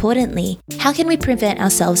 More importantly, how can we prevent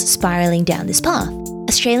ourselves spiraling down this path?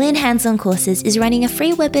 Australian Hands-On Courses is running a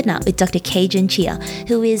free webinar with Dr. Kajan Chia,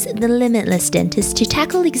 who is the limitless dentist, to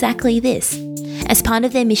tackle exactly this. As part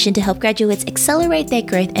of their mission to help graduates accelerate their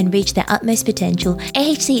growth and reach their utmost potential,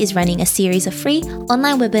 AHC is running a series of free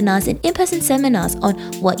online webinars and in-person seminars on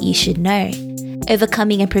what you should know.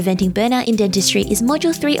 Overcoming and Preventing Burnout in Dentistry is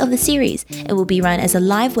Module 3 of the series and will be run as a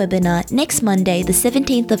live webinar next Monday, the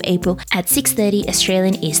 17th of April at 6:30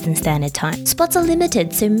 Australian Eastern Standard Time. Spots are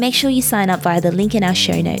limited, so make sure you sign up via the link in our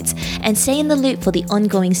show notes and stay in the loop for the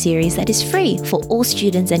ongoing series that is free for all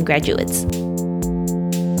students and graduates.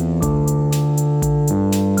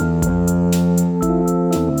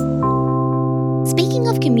 Speaking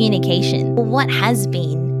of communication, what has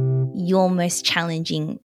been your most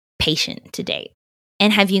challenging patient to date?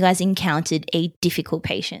 And have you guys encountered a difficult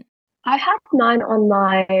patient? I had mine on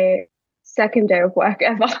my second day of work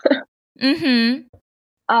ever. Mm-hmm.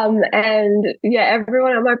 And yeah,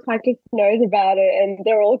 everyone at my practice knows about it and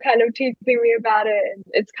they're all kind of teasing me about it.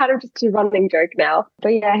 It's kind of just a running joke now.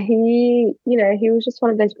 But yeah, he was just one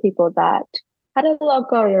of those people that had a lot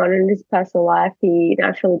going on in his personal life. He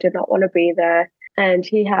naturally did not want to be there. And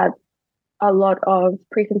he had a lot of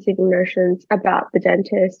preconceived notions about the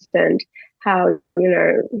dentist and how,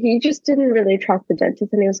 he just didn't really trust the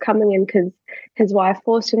dentist, and he was coming in because his wife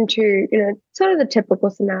forced him to, sort of the typical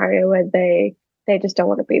scenario where they just don't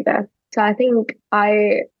want to be there. So I think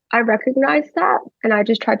I recognized that, and I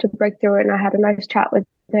just tried to break through it, and I had a nice chat with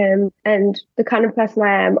him. And the kind of person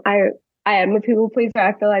I am a people pleaser.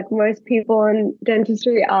 I feel like most people in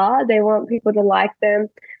dentistry are. They want people to like them.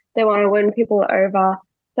 They want to win people over.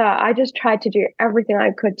 So I just tried to do everything I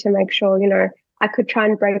could to make sure, I could try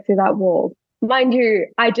and break through that wall. Mind you,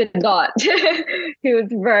 I did not. He was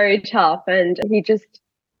very tough, and he just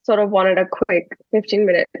sort of wanted a quick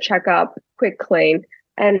 15-minute checkup, quick clean.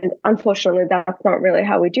 And unfortunately, that's not really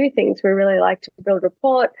how we do things. We really like to build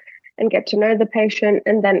rapport and get to know the patient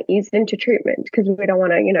and then ease into treatment because we don't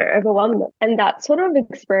want to, overwhelm them. And that sort of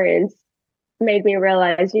experience made me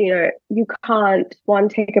realize, you can't, one,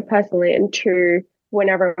 take it personally, and two, win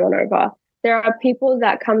everyone over. There are people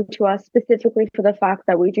that come to us specifically for the fact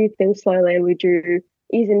that we do things slowly and we do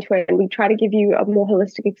ease into it and we try to give you a more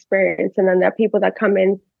holistic experience. And then there are people that come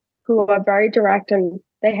in who are very direct and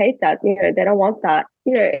they hate that, they don't want that.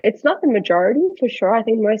 It's not the majority for sure. I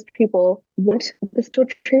think most people want the still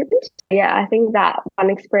treatment. Yeah, I think that one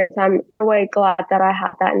experience, I'm really glad that I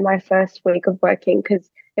had that in my first week of working because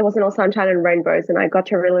it wasn't all sunshine and rainbows, and I got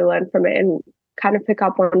to really learn from it and kind of pick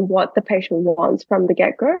up on what the patient wants from the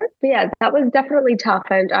get-go. But yeah, that was definitely tough,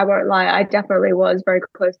 and I won't lie, I definitely was very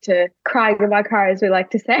close to crying in my car, as we like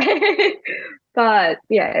to say. But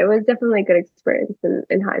yeah, it was definitely a good experience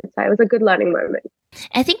in hindsight. It was a good learning moment.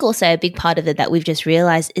 I think also a big part of it that we've just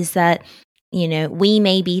realized is that, you know, we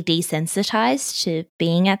may be desensitized to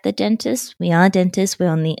being at the dentist. We are dentists, we're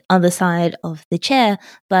on the other side of the chair,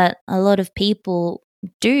 but a lot of people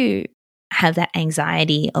do have that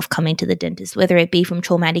anxiety of coming to the dentist, whether it be from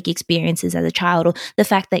traumatic experiences as a child or the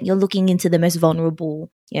fact that you're looking into the most vulnerable,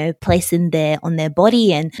 you know, place in there on their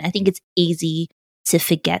body. And I think it's easy to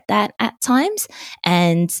forget that at times.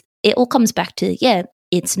 And it all comes back to, yeah,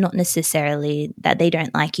 it's not necessarily that they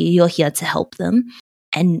don't like you. You're here to help them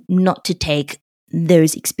and not to take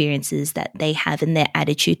those experiences that they have and their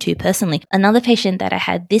attitude too personally. Another patient that I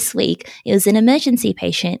had this week, it was an emergency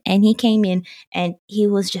patient, and he came in and he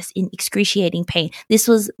was just in excruciating pain. This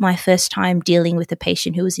was my first time dealing with a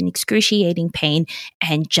patient who was in excruciating pain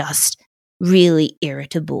and just really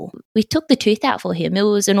irritable. We took the tooth out for him. It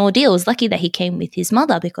was an ordeal. It was lucky that he came with his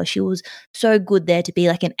mother because she was so good there to be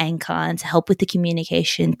like an anchor and to help with the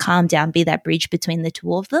communication, calm down, be that bridge between the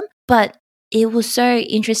two of them. But it was so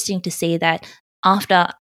interesting to see that after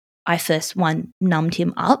I first, one, numbed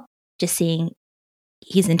him up, just seeing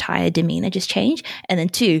his entire demeanor just change. And then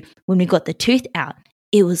two, when we got the tooth out,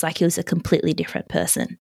 it was like he was a completely different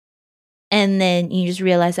person. And then you just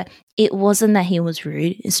realize that it wasn't that he was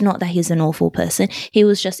rude. It's not that he's an awful person. He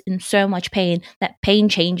was just in so much pain that pain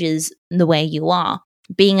changes the way you are.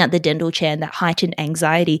 Being at the dental chair and that heightened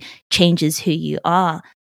anxiety changes who you are.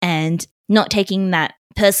 And not taking that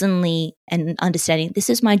personally and understanding this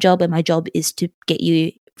is my job and my job is to get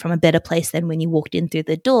you from a better place than when you walked in through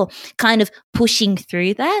the door, kind of pushing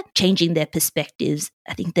through that, changing their perspectives.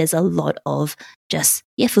 I think there's a lot of just,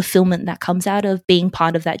 fulfillment that comes out of being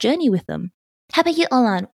part of that journey with them. How about you,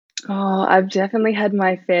 Olan? Oh, I've definitely had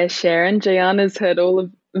my fair share, and Jayarna's heard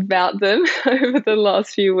about them over the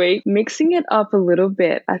last few weeks. Mixing it up a little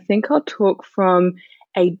bit, I think I'll talk from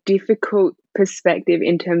a difficult perspective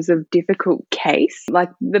in terms of difficult case. Like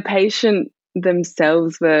the patient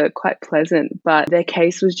themselves were quite pleasant, but their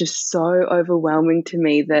case was just so overwhelming to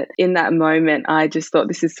me that in that moment I just thought,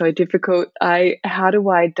 this is so difficult. How do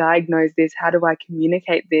I diagnose this? How do I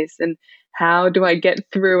communicate this? And how do I get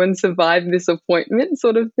through and survive this appointment,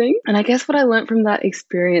 sort of thing? And I guess what I learned from that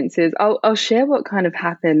experience is I'll share what kind of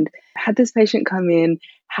happened. Had this patient come in,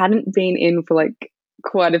 hadn't been in for like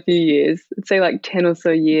quite a few years, I'd say like 10 or so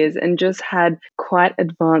years, and just had quite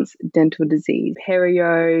advanced dental disease,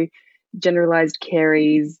 perio, generalized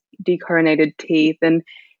caries, decoronated teeth. And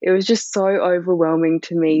it was just so overwhelming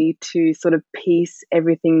to me to sort of piece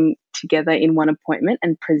everything together in one appointment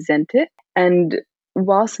and present it. And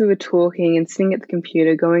whilst we were talking and sitting at the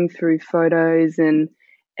computer, going through photos and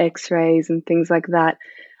x-rays and things like that,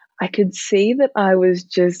 I could see that I was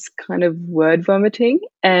just kind of word vomiting,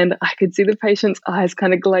 and I could see the patient's eyes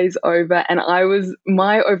kind of glaze over, and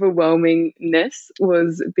my overwhelmingness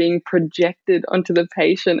was being projected onto the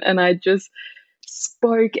patient, and I just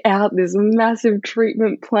spoke out this massive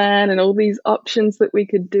treatment plan and all these options that we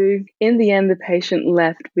could do. In the end, the patient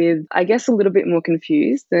left with, I guess, a little bit more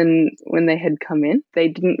confused than when they had come in. They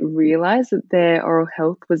didn't realize that their oral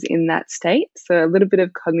health was in that state. So a little bit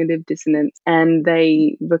of cognitive dissonance, and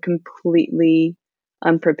they were completely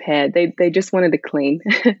unprepared. They just wanted to clean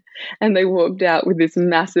and they walked out with this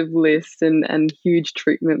massive list and huge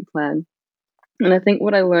treatment plan. And I think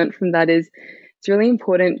what I learned from that is it's really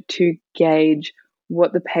important to gauge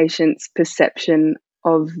what the patient's perception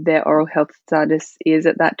of their oral health status is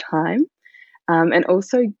at that time, and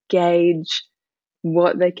also gauge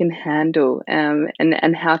what they can handle,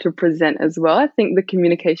 and how to present as well. I think the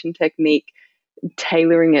communication technique,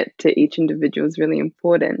 tailoring it to each individual, is really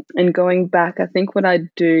important. And going back, I think what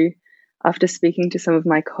I'd do after speaking to some of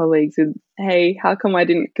my colleagues is, hey, how come I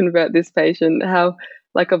didn't convert this patient?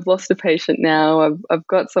 Like, I've lost a patient now. I've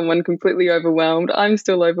got someone completely overwhelmed. I'm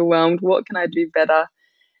still overwhelmed. What can I do better?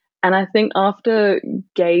 And I think after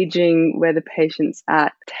gauging where the patient's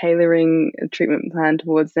at, tailoring a treatment plan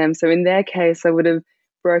towards them. So in their case, I would have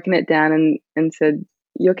broken it down and said,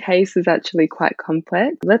 your case is actually quite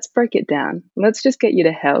complex. Let's break it down. Let's just get you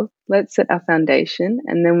to health. Let's set our foundation,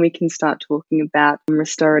 and then we can start talking about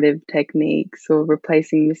restorative techniques or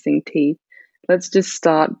replacing missing teeth. Let's just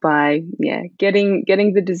start by, getting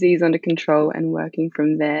the disease under control and working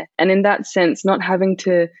from there. And in that sense, not having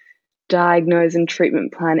to diagnose and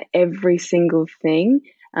treatment plan every single thing,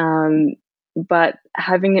 but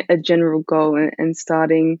having a general goal and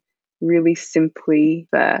starting really simply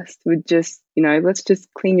first with just, let's just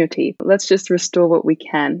clean your teeth. Let's just restore what we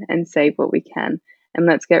can and save what we can. And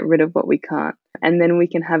let's get rid of what we can't. And then we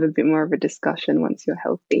can have a bit more of a discussion once you're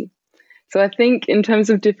healthy. So I think in terms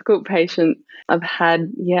of difficult patients, I've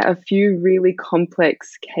had, a few really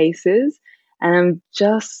complex cases, and I'm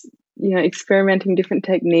just, experimenting different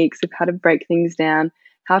techniques of how to break things down,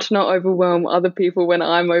 how to not overwhelm other people when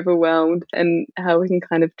I'm overwhelmed, and how we can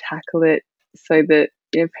kind of tackle it so that,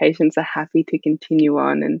 patients are happy to continue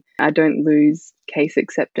on and I don't lose case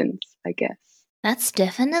acceptance, I guess. That's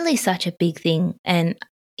definitely such a big thing. And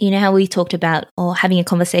you know how we talked about or having a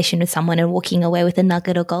conversation with someone and walking away with a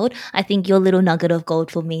nugget of gold? I think your little nugget of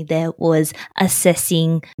gold for me there was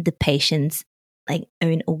assessing the patient's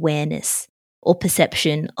own awareness or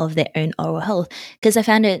perception of their own oral health. Because I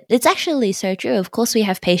found it's actually so true. Of course, we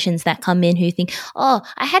have patients that come in who think, oh,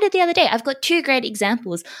 I had it the other day. I've got two great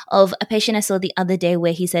examples of a patient I saw the other day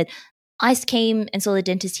where he said, I came and saw the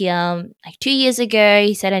dentist here 2 years ago.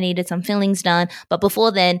 He said I needed some fillings done. But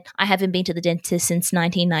before then, I haven't been to the dentist since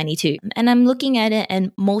 1992. And I'm looking at it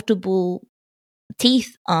and multiple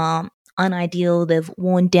teeth are unideal. They've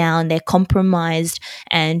worn down. They're compromised.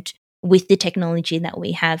 And with the technology that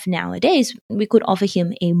we have nowadays, we could offer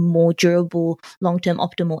him a more durable, long-term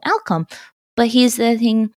optimal outcome. But here's the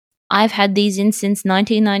thing. I've had these in since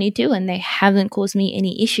 1992 and they haven't caused me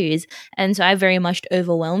any issues. And so I very much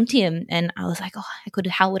overwhelmed him. And I was like,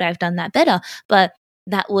 how would I have done that better? But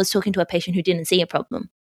that was talking to a patient who didn't see a problem.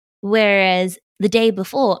 Whereas the day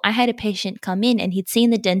before, I had a patient come in and he'd seen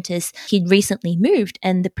the dentist. He'd recently moved,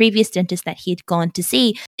 and the previous dentist that he'd gone to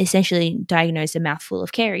see essentially diagnosed a mouthful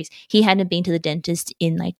of caries. He hadn't been to the dentist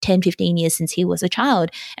in 10, 15 years since he was a child.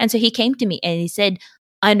 And so he came to me and he said,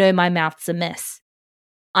 I know my mouth's a mess.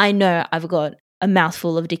 I know I've got a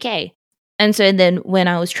mouthful of decay. And so then when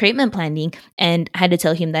I was treatment planning and had to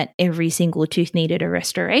tell him that every single tooth needed a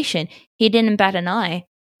restoration, he didn't bat an eye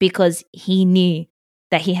because he knew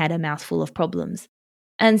that he had a mouthful of problems.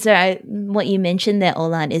 And so what you mentioned there,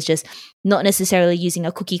 Olan, is just not necessarily using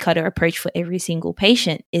a cookie cutter approach for every single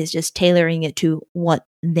patient, is just tailoring it to what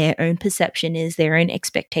their own perception is, their own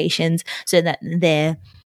expectations, so that they're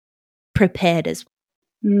prepared as well.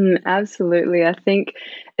 Absolutely. I think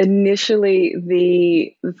initially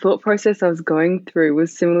the thought process I was going through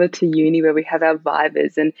was similar to uni, where we have our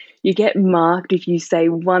vivas and you get marked if you say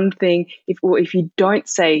one thing, if you don't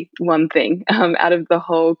say one thing out of the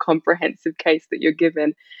whole comprehensive case that you're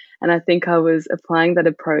given. And I think I was applying that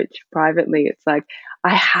approach privately. It's like,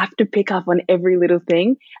 I have to pick up on every little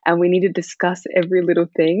thing and we need to discuss every little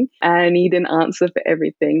thing. And I need an answer for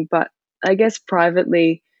everything. But I guess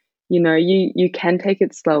privately, you can take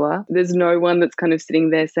it slower. There's no one that's kind of sitting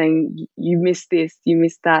there saying, you missed this, you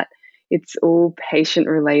missed that. It's all patient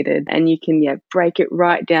related, and you can break it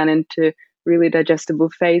right down into really digestible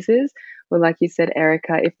phases. Well, like you said,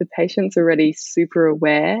 Erica, if the patient's already super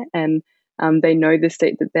aware and they know the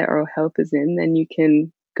state that their oral health is in, then you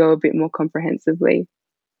can go a bit more comprehensively.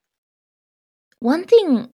 One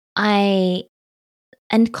thing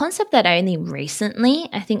concept that I only recently,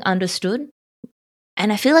 I think, understood,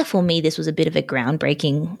 and I feel like for me, this was a bit of a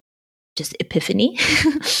groundbreaking just epiphany.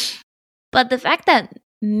 But the fact that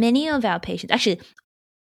many of our patients, actually,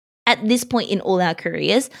 at this point in all our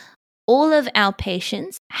careers, all of our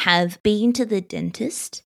patients have been to the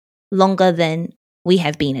dentist longer than we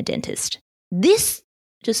have been a dentist. This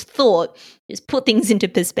just put things into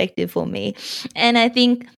perspective for me. And I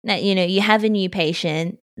think that, you have a new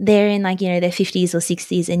patient, they're in their 50s or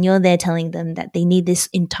 60s, and you're there telling them that they need this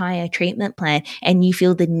entire treatment plan, and you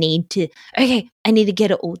feel the need to, okay, I need to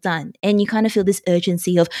get it all done. And you kind of feel this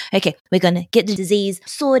urgency of, okay, we're going to get the disease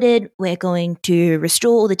sorted. We're going to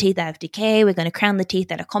restore all the teeth that have decay. We're going to crown the teeth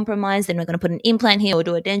that are compromised. Then we're going to put an implant here or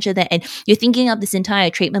do a denture there. And you're thinking of this entire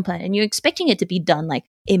treatment plan and you're expecting it to be done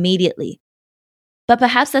immediately. But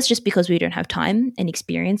perhaps that's just because we don't have time and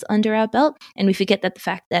experience under our belt. And we forget that the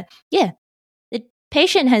fact that, the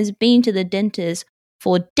patient has been to the dentist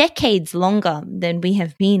for decades longer than we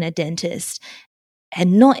have been a dentist.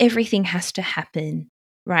 And not everything has to happen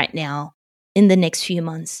right now, in the next few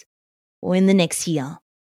months, or in the next year.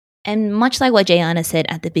 And much like what Jayarna said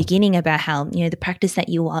at the beginning about how, the practice that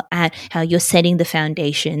you are at, how you're setting the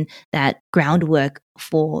foundation, that groundwork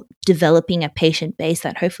for developing a patient base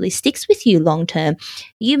that hopefully sticks with you long term,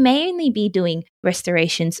 you may only be doing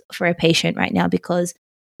restorations for a patient right now because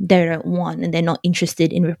they don't want and they're not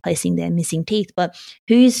interested in replacing their missing teeth. But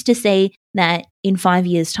who's to say that in 5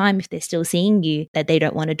 years' time, if they're still seeing you, that they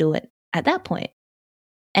don't want to do it at that point?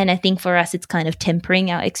 And I think for us, it's kind of tempering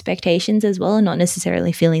our expectations as well, and not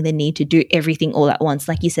necessarily feeling the need to do everything all at once.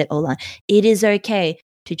 Like you said, Olan, it is okay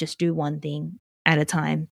to just do one thing at a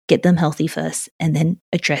time, get them healthy first, and then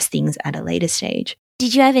address things at a later stage.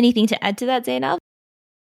 Did you have anything to add to that, Zainab?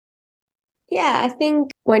 Yeah, I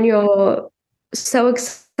think when you're so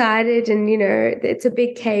excited and, it's a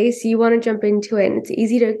big case. You want to jump into it and it's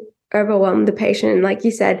easy to overwhelm the patient. And like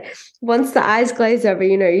you said, once the eyes glaze over,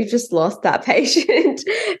 you just lost that patient.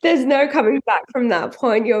 There's no coming back from that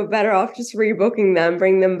point. You're better off just rebooking them,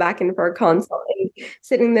 bring them back in for a consult and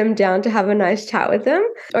sitting them down to have a nice chat with them,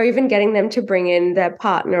 or even getting them to bring in their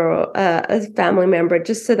partner or a family member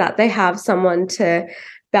just so that they have someone to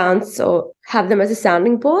bounce or have them as a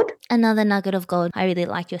sounding board. Another nugget of gold. I really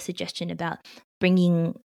like your suggestion about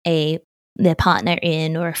bringing their partner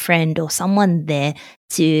in or a friend or someone there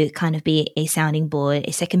to kind of be a sounding board,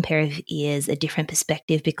 a second pair of ears, a different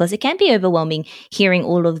perspective, because it can be overwhelming hearing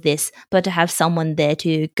all of this, but to have someone there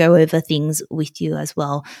to go over things with you as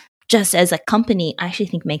well, just as a company, I actually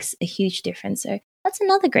think makes a huge difference. So that's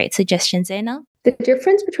another great suggestion, Zainab. The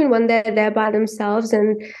difference between when they're there by themselves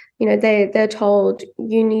and, they're told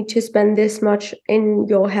you need to spend this much in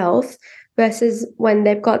your health versus when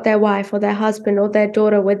they've got their wife or their husband or their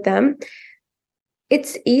daughter with them.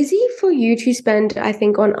 It's easy for you to spend, I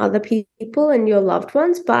think, on other people and your loved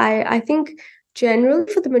ones. But I think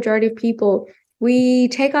generally for the majority of people, we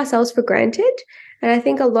take ourselves for granted. And I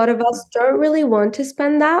think a lot of us don't really want to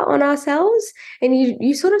spend that on ourselves. And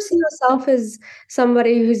you sort of see yourself as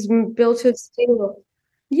somebody who's built a stable.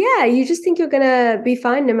 Yeah, you just think you're going to be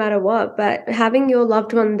fine no matter what. But having your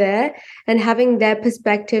loved one there and having their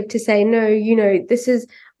perspective to say, no, this is,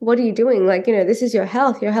 what are you doing? Like, this is your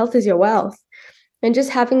health. Your health is your wealth. And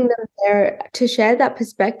just having them there to share that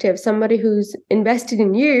perspective, somebody who's invested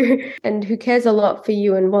in you and who cares a lot for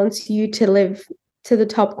you and wants you to live to the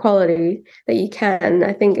top quality that you can.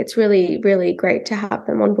 I think it's really, really great to have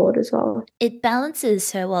them on board as well. It balances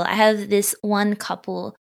so well. I have this one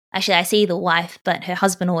couple, actually I see the wife, but her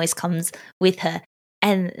husband always comes with her.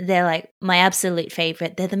 And they're like my absolute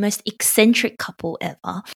favorite. They're the most eccentric couple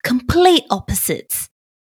ever. Complete opposites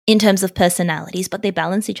in terms of personalities, but they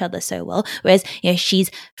balance each other so well. Whereas, she's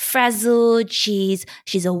frazzled, she's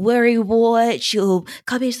a worrywart, she'll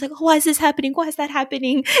come in, she's like, oh, why is this happening? Why is that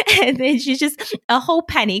happening? And then she's just a whole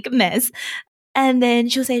panic mess. And then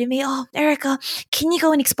she'll say to me, oh, Erica, can you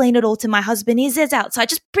go and explain it all to my husband? He's out. So I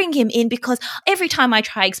just bring him in because every time I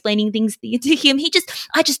try explaining things to him,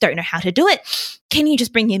 I just don't know how to do it. Can you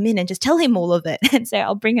just bring him in and just tell him all of it? And so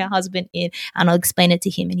I'll bring her husband in and I'll explain it to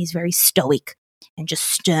him, and he's very stoic and just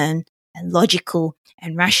stern and logical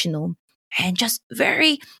and rational and just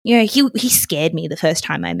very, he scared me the first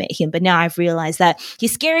time I met him, but now I've realized that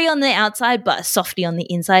he's scary on the outside but a softy on the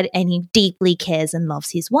inside, and he deeply cares and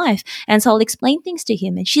loves his wife. And so I'll explain things to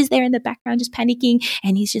him and she's there in the background just panicking,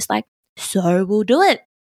 and he's just like, so we'll do it.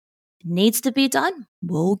 It needs to be done.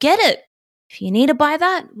 We'll get it. If you need to buy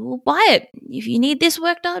that, we'll buy it. If you need this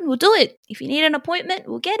work done, we'll do it. If you need an appointment,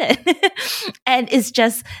 we'll get it. And it's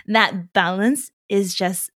just that balance is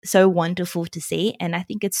just so wonderful to see. And I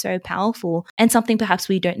think it's so powerful and something perhaps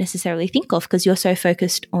we don't necessarily think of because you're so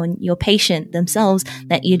focused on your patient themselves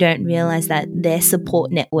that you don't realize that their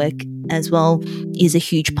support network as well is a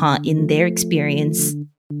huge part in their experience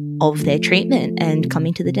of their treatment and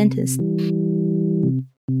coming to the dentist.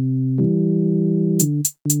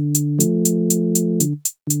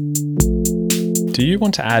 Do you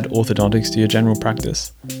want to add orthodontics to your general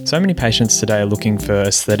practice? So many patients today are looking for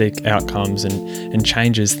aesthetic outcomes and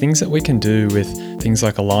changes, things that we can do with things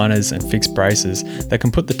like aligners and fixed braces that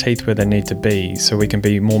can put the teeth where they need to be so we can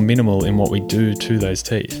be more minimal in what we do to those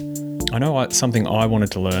teeth. I know it's something I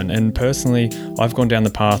wanted to learn, and personally, I've gone down the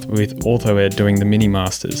path with OrthoEd doing the mini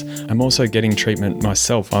masters. I'm also getting treatment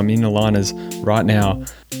myself. I'm in aligners right now.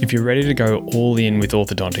 If you're ready to go all in with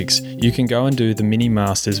orthodontics, you can go and do the mini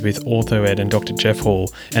masters with OrthoEd and Dr. Jeff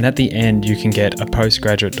Hall, and at the end you can get a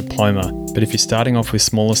postgraduate diploma. But if you're starting off with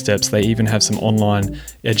smaller steps, they even have some online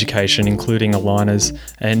education, including aligners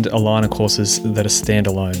and aligner courses that are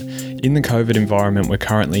standalone. In the COVID environment we're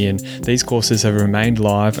currently in, these courses have remained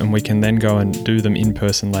live and we can then go and do them in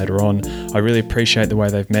person later on. I really appreciate the way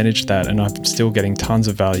they've managed that, and I'm still getting tons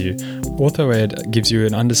of value. OrthoEd gives you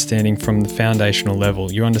an understanding from the foundational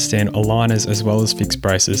level. You understand aligners as well as fixed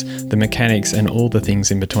braces, the mechanics and all the things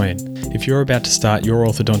in between. If you're about to start your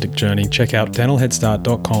orthodontic journey, check out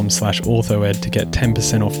dentalheadstart.com/orthoed to get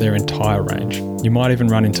 10% off their entire range. You might even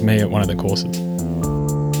run into me at one of the courses.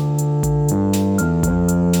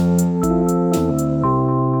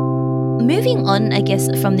 Moving on, I guess,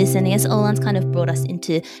 from this, and I guess Olan's kind of brought us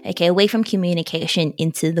into, away from communication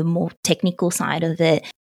into the more technical side of it.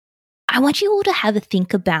 I want you all to have a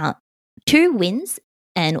think about 2 wins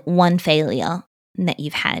and 1 failure that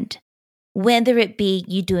you've had. Whether it be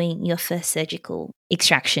you doing your first surgical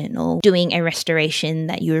extraction or doing a restoration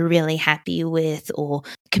that you were really happy with or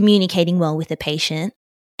communicating well with the patient,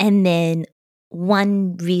 and then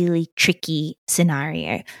one really tricky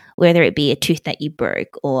scenario, whether it be a tooth that you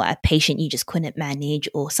broke or a patient you just couldn't manage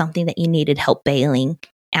or something that you needed help bailing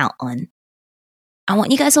out on. I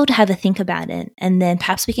want you guys all to have a think about it, and then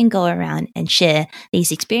perhaps we can go around and share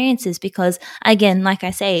these experiences because, again, like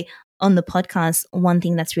I say on the podcast, one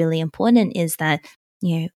thing that's really important is that,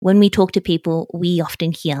 when we talk to people, we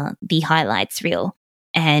often hear the highlights reel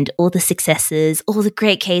and all the successes, all the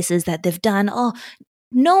great cases that they've done. Oh,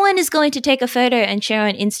 no one is going to take a photo and share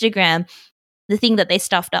on Instagram the thing that they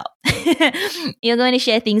stuffed up. You're going to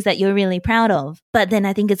share things that you're really proud of. But then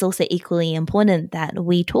I think it's also equally important that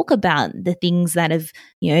we talk about the things that have,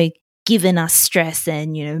 given us stress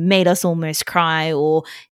and, made us almost cry or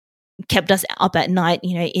kept us up at night,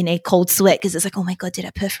 in a cold sweat because it's like, oh my God, did I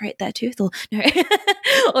perforate that tooth or no?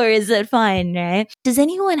 Or is it fine, right? Does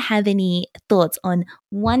anyone have any thoughts on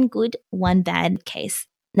one good, one bad case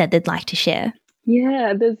that they'd like to share?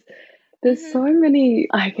 Yeah, there's so many,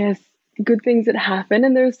 I guess, good things that happen,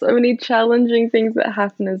 and there's so many challenging things that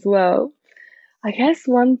happen as well. I guess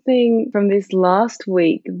one thing from this last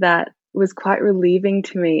week that was quite relieving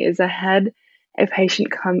to me is I had a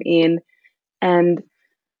patient come in, and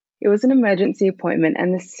it was an emergency appointment,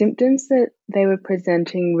 and the symptoms that they were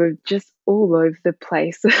presenting were just all over the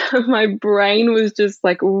place. My brain was just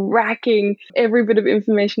like racking every bit of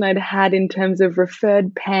information I'd had in terms of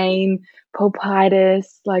referred pain,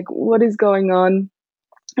 pulpitis, like what is going on.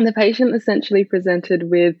 And the patient essentially presented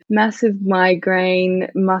with massive migraine,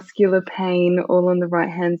 muscular pain all on the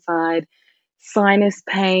right-hand side, sinus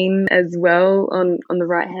pain as well on the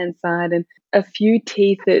right-hand side, and a few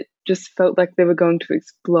teeth that just felt like they were going to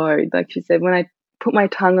explode. Like she said, when I put my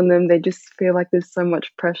tongue on them, they just feel like there's so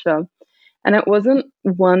much pressure. And it wasn't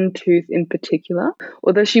one tooth in particular.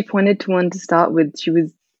 Although she pointed to one to start with, she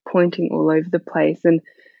was pointing all over the place. And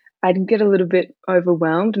I did get a little bit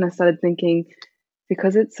overwhelmed, and I started thinking,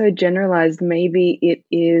 because it's so generalized, maybe it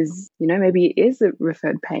is, maybe it is a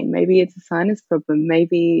referred pain. Maybe it's a sinus problem.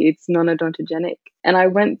 Maybe it's non-odontogenic. And I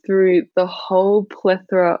went through the whole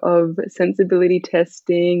plethora of sensibility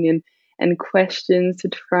testing and questions to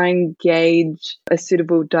try and gauge a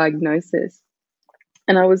suitable diagnosis.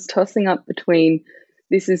 And I was tossing up between,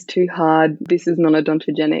 this is too hard, this is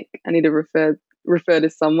non-odontogenic, I need to refer to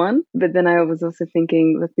someone. But then I was also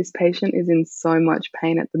thinking, look, this patient is in so much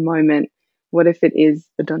pain at the moment. What if it is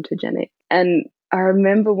odontogenic? And I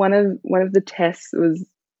remember one of the tests was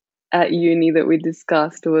at uni that we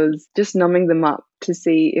discussed was just numbing them up to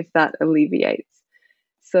see if that alleviates.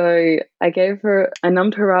 So I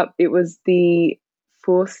numbed her up. It was the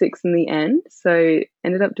 4-6 in the end. So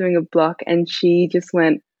ended up doing a block, and she just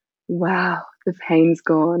went, wow, the pain's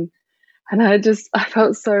gone. And I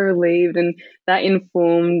felt so relieved, and that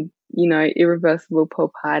informed, irreversible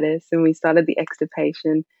pulpitis, and we started the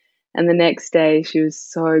extirpation. And the next day she was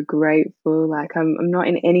so grateful, like, I'm not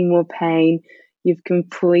in any more pain. You've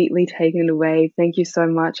completely taken it away. Thank you so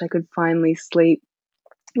much. I could finally sleep.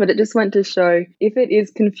 But it just went to show, if it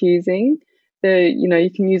is confusing,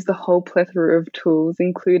 you can use the whole plethora of tools,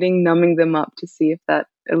 including numbing them up to see if that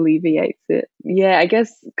alleviates it. Yeah, I guess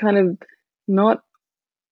kind of not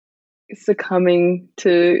succumbing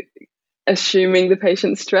to assuming the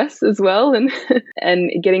patient's stress as well,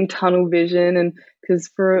 and getting tunnel vision. And because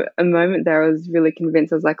for a moment there I was really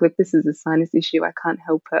convinced, I was like, look, this is a sinus issue, I can't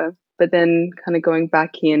help her. But then kind of going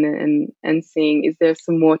back in and seeing, is there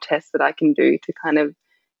some more tests that I can do to kind of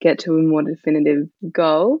get to a more definitive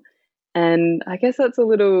goal? And I guess that's a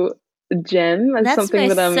little gem. That's something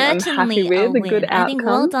that I'm happy with, a good outcome. I think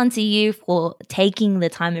well done to you for taking the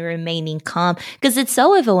time and remaining calm, because it's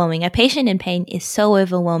so overwhelming. A patient in pain is so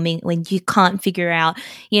overwhelming when you can't figure out,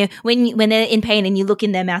 when they're in pain and you look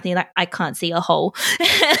in their mouth and you're like, I can't see a hole.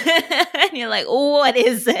 And you're like, what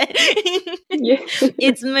is it? Yeah.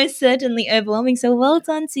 It's most certainly overwhelming. So well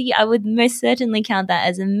done to you. I would most certainly count that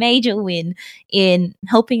as a major win in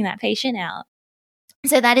helping that patient out.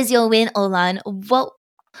 So that is your win, Olan.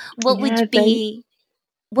 What would be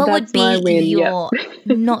your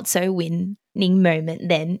not so winning moment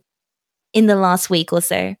then in the last week or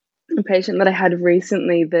so? A patient that I had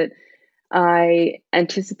recently that I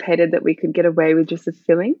anticipated that we could get away with just a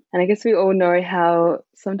filling. And I guess we all know how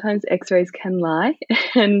sometimes x-rays can lie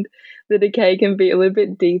and the decay can be a little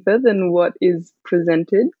bit deeper than what is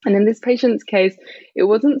presented. And in this patient's case, it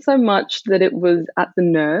wasn't so much that it was at the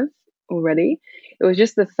nerve already. It was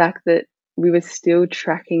just the fact that we were still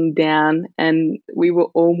tracking down, and we were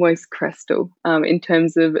almost crestal in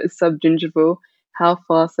terms of subgingival, how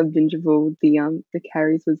far subgingival the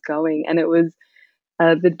caries was going. And it was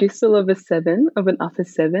the distal of an upper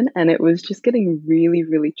 7, and it was just getting really,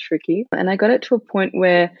 really tricky. And I got it to a point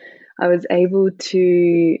where I was able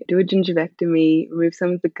to do a gingivectomy, remove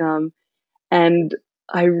some of the gum, and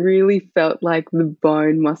I really felt like the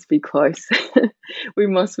bone must be close. We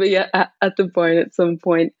must be at the bone at some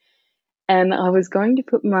point. And I was going to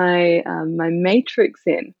put my my matrix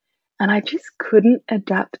in, and I just couldn't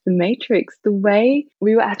adapt the matrix. The way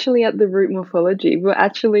we were actually at the root morphology, we were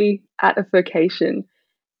actually at a furcation,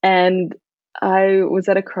 and I was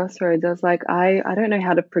at a crossroads. I was like, I don't know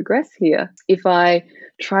how to progress here. If I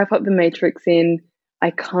try pop the matrix in,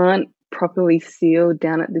 I can't properly seal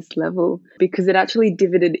down at this level because it actually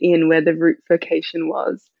divoted in where the root furcation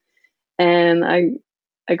was. And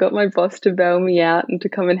I got my boss to bail me out and to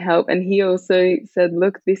come and help. And he also said,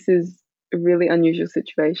 look, this is a really unusual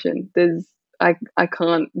situation. I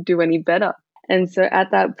can't do any better. And so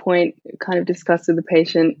at that point, kind of discussed with the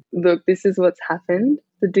patient, look, this is what's happened.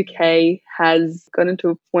 The decay has gotten to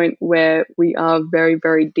a point where we are very,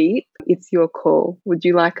 very deep. It's your call. Would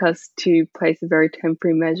you like us to place a very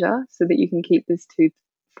temporary measure so that you can keep this tooth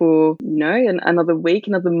for, another week,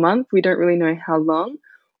 another month? We don't really know how long.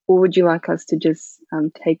 Or would you like us to just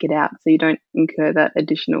take it out so you don't incur that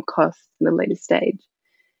additional cost in the later stage?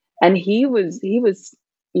 And he was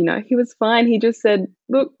fine. He just said,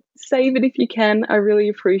 look, save it if you can. I really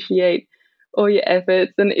appreciate all your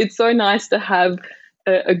efforts. And it's so nice to have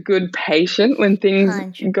a good patient when things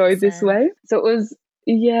 100%. Go this way. So it was,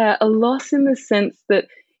 a loss in the sense that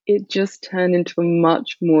it just turned into a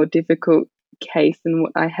much more difficult case than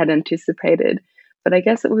what I had anticipated. But I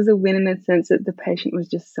guess it was a win in the sense that the patient was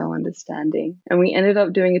just so understanding. And we ended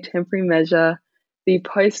up doing a temporary measure. The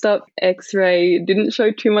post-op x-ray didn't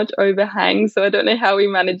show too much overhang, so I don't know how we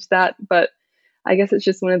managed that. But I guess it's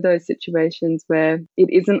just one of those situations where it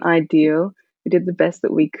isn't ideal. We did the best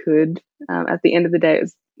that we could. At the end of the day, it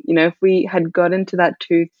was, if we had got into that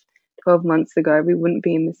tooth 12 months ago, we wouldn't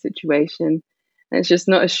be in this situation. And it's just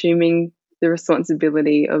not assuming the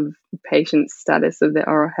responsibility of the patient's status of their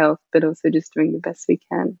oral health, but also just doing the best we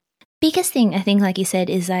can. Biggest thing, I think, like you said,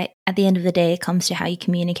 is that at the end of the day, it comes to how you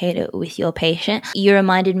communicate it with your patient. You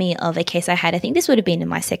reminded me of a case I had. I think this would have been in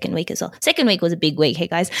my second week as well. Second week was a big week, hey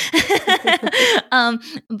guys.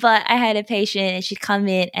 But I had a patient and she'd come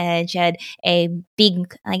in and she had a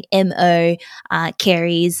big MO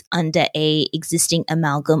caries under a existing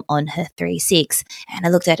amalgam on her 3-6. And I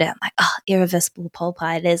looked at it, I'm like, irreversible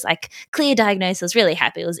pulpi. There's clear diagnosis, really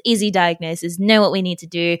happy. It was easy diagnosis, know what we need to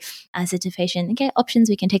do. I said to the patient, okay, options,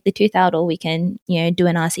 we can take the tooth out or we can, do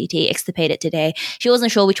an RCT, extirpate it today. She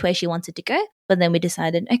wasn't sure which way she wanted to go, but then we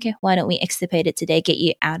decided, okay, why don't we extirpate it today, get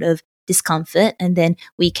you out of discomfort, and then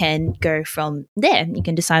we can go from there. You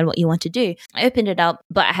can decide what you want to do. I opened it up,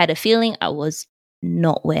 but I had a feeling I was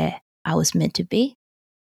not where I was meant to be.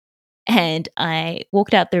 And I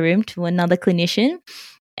walked out the room to another clinician,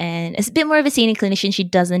 and it's a bit more of a senior clinician. She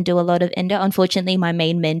doesn't do a lot of endo. Unfortunately, my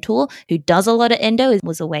main mentor, who does a lot of endo,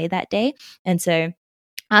 was away that day. And so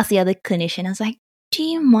I asked the other clinician, I was like, do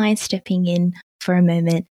you mind stepping in for a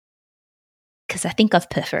moment? Because I think I've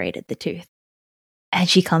perforated the tooth. And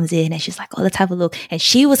she comes in and she's like, let's have a look. And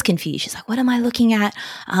she was confused. She's like, what am I looking at?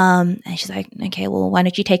 And she's like, okay, well, why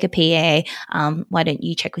don't you take a PA? Why don't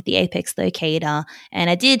you check with the apex locator? And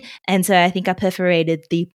I did. And so I think I perforated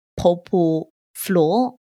the pulpal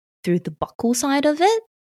floor through the buccal side of it.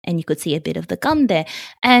 And you could see a bit of the gum there.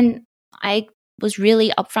 And I was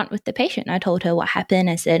really upfront with the patient. I told her what happened.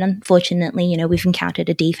 I said, unfortunately, we've encountered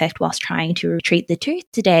a defect whilst trying to retreat the tooth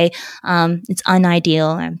today. It's unideal.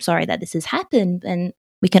 I'm sorry that this has happened. And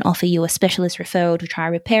we can offer you a specialist referral to try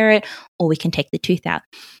repair it, or we can take the tooth out.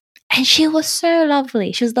 And she was so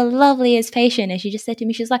lovely. She was the loveliest patient. And she just said to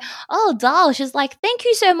me, she's like, oh, doll. She's like, thank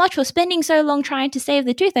you so much for spending so long trying to save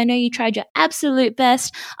the tooth. I know you tried your absolute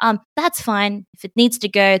best. That's fine. If it needs to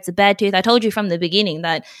go, it's a bad tooth. I told you from the beginning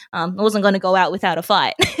that I wasn't going to go out without a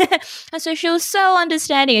fight. And so she was so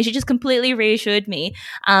understanding and she just completely reassured me.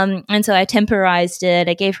 And so I temporized it.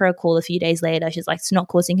 I gave her a call a few days later. She's like, it's not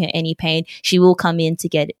causing her any pain. She will come in to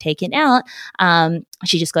get it taken out.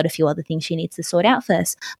 She just got a few other things she needs to sort out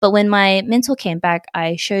first. But when my mentor came back,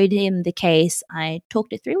 I showed him the case. I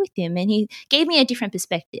talked it through with him and he gave me a different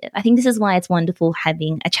perspective. I think this is why it's wonderful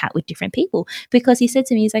having a chat with different people, because he said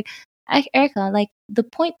to me, he's like, Erica, the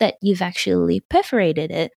point that you've actually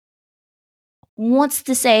perforated it, what's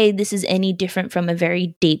to say this is any different from a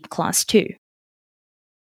very deep class 2?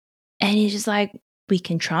 And he's just like, we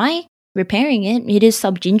can try repairing it. It is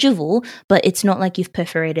subgingival, but it's not like you've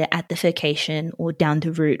perforated at the furcation or down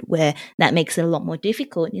the root where that makes it a lot more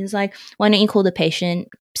difficult. He's like, why don't you call the patient,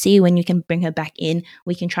 see when you can bring her back in.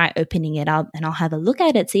 We can try opening it up and I'll have a look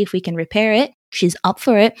at it, see if we can repair it. She's up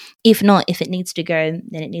for it. If not, if it needs to go,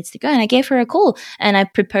 then it needs to go. And I gave her a call and I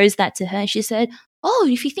proposed that to her. She said, oh,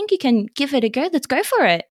 if you think you can give it a go, let's go for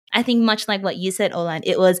it. I think much like what you said, Olan,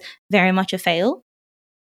 it was very much a fail,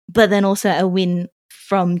 but then also a win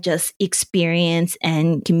from just experience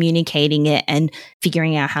and communicating it and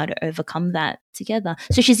figuring out how to overcome that together.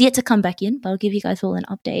 So she's yet to come back in, but I'll give you guys all an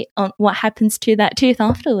update on what happens to that tooth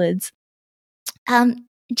afterwards.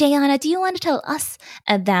 Jayarna, do you want to tell us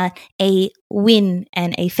about a win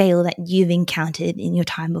and a fail that you've encountered in your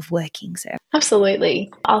time of working? So,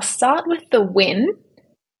 absolutely. I'll start with the win.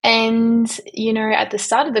 And, at the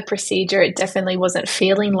start of the procedure, it definitely wasn't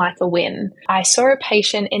feeling like a win. I saw a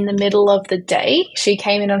patient in the middle of the day. She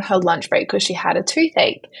came in on her lunch break because she had a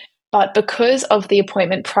toothache. But because of the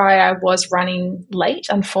appointment prior, I was running late,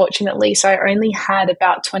 unfortunately. So I only had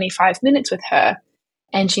about 25 minutes with her.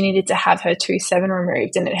 And she needed to have her tooth 7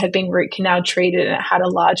 removed. And it had been root canal treated and it had a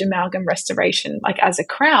large amalgam restoration, like as a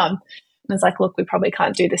crown. I was like, look, we probably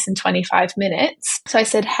can't do this in 25 minutes. So I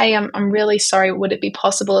said, hey, I'm really sorry. Would it be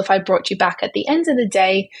possible if I brought you back at the end of the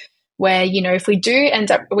day where, if we do end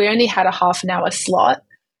up, we only had a half an hour slot.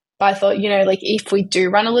 But I thought, if we do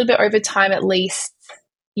run a little bit over time, at least,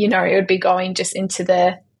 it would be going just into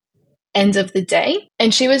the end of the day.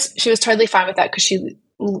 And she was totally fine with that because she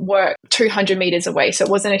worked 200 meters away. So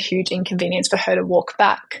it wasn't a huge inconvenience for her to walk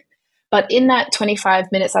back. But in that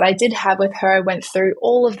 25 minutes that I did have with her, I went through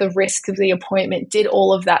all of the risks of the appointment, did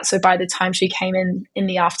all of that. So by the time she came in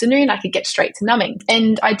the afternoon, I could get straight to numbing.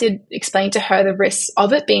 And I did explain to her the risks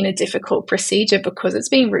of it being a difficult procedure because it's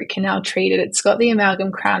being root canal treated. It's got the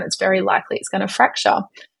amalgam crown. It's very likely it's going to fracture.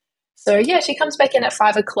 So yeah, she comes back in at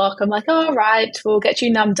 5 o'clock. I'm like, all right, we'll get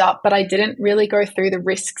you numbed up. But I didn't really go through the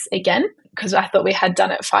risks again because I thought we had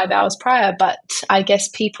done it 5 hours prior. But I guess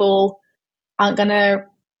people aren't going to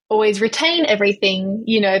always retain everything,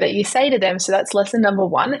 that you say to them. So that's lesson number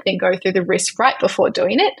 1. I think go through the risk right before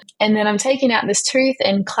doing it. And then I'm taking out this tooth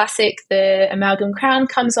and classic, the amalgam crown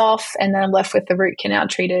comes off and then I'm left with the root canal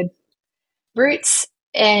treated roots.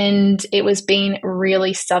 And it was being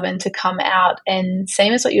really stubborn to come out. And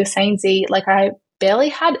same as what you were saying, Z, like I barely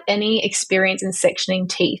had any experience in sectioning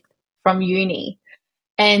teeth from uni.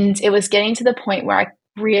 And it was getting to the point where I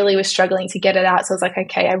really was struggling to get it out. So I was like,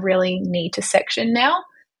 okay, I really need to section now.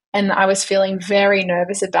 And I was feeling very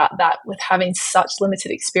nervous about that with having such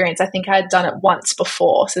limited experience. I think I had done it once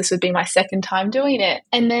before, so this would be my second time doing it.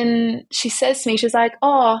 And then she says to me, she's like,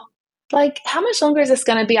 oh, like, how much longer is this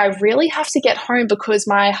going to be? I really have to get home because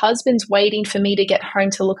my husband's waiting for me to get home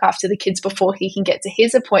to look after the kids before he can get to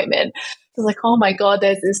his appointment. I was like, oh my God,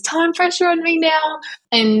 there's this time pressure on me now.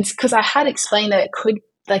 And because I had explained that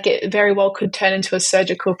it very well could turn into a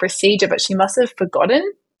surgical procedure, but she must have forgotten.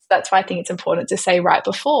 That's why I think it's important to say right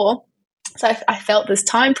before. So I felt this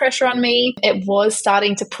time pressure on me. It was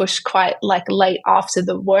starting to push quite late after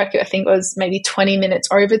the work. I think it was maybe 20 minutes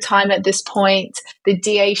overtime at this point. The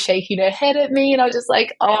DA shaking her head at me and I was just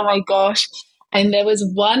like, oh my gosh. And there was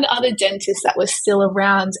one other dentist that was still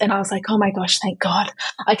around and I was like, oh my gosh, thank God.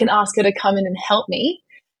 I can ask her to come in and help me.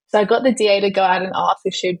 So I got the DA to go out and ask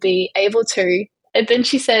if she'd be able to. And then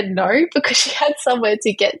she said no because she had somewhere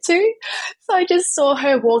to get to. So I just saw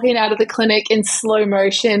her walking out of the clinic in slow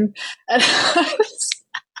motion. And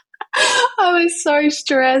I was so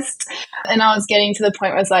stressed. And I was getting to the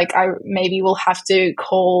point where I was like, I maybe will have to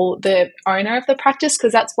call the owner of the practice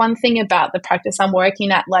because that's one thing about the practice I'm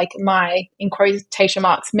working at. Like my, in quotation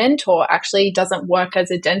marks, mentor actually doesn't work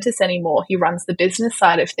as a dentist anymore. He runs the business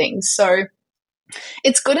side of things. So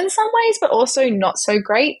it's good in some ways, but also not so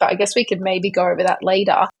great. But I guess we could maybe go over that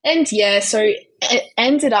later. And yeah, so it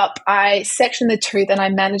ended up, I sectioned the tooth and I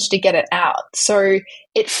managed to get it out. So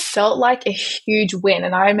it felt like a huge win.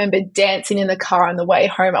 And I remember dancing in the car on the way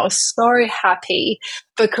home. I was so happy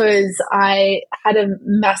because I had a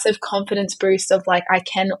massive confidence boost of like, I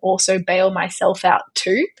can also bail myself out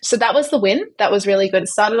too. So that was the win. That was really good. It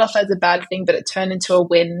started off as a bad thing, but it turned into a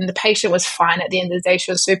win. The patient was fine at the end of the day.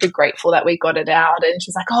 She was super grateful that we got it out. And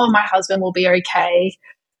she's like, oh, my husband will be okay.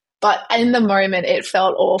 But in the moment, it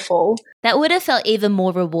felt awful. That would have felt even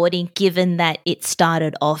more rewarding given that it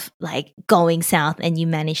started off like going south and you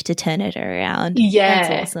managed to turn it around. Yeah.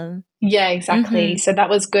 That's awesome. Yeah, exactly. Mm-hmm. So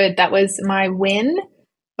that was good. That was my win,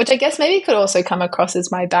 which I guess maybe could also come across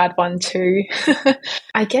as my bad one too.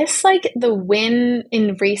 I guess like the win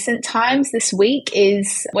in recent times this week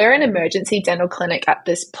is we're an emergency dental clinic at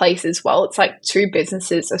this place as well. It's like 2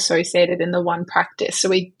 businesses associated in the one practice. So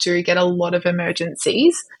we do get a lot of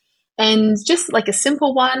emergencies. And just like a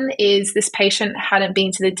simple one is this patient hadn't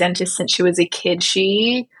been to the dentist since she was a kid.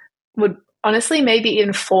 She would honestly maybe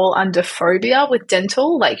even fall under phobia with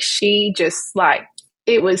dental. Like she just like,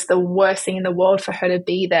 it was the worst thing in the world for her to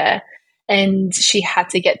be there. And she had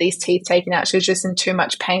to get these teeth taken out. She was just in too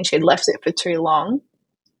much pain. She had left it for too long.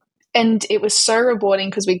 And it was so rewarding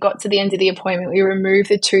because we got to the end of the appointment. We removed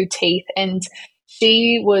the 2 teeth and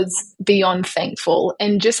she was beyond thankful.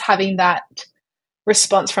 And just having that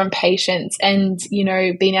response from patients and, you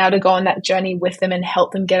know, being able to go on that journey with them and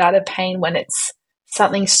help them get out of pain when it's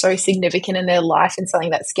something so significant in their life and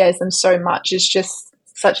something that scares them so much is just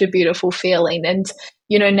such a beautiful feeling. And,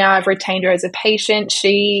 you know, now I've retained her as a patient.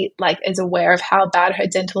 She like is aware of how bad her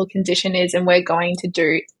dental condition is, and we're going to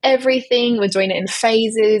do everything. We're doing it in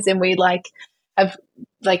phases, and we like have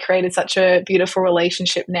like created such a beautiful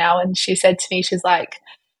relationship now. And she said to me, she's like,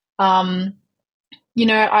 you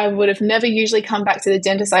know, I would have never usually come back to the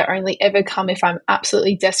dentist. I only ever come if I'm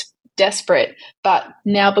absolutely desperate. But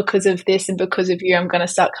now because of this and because of you, I'm going to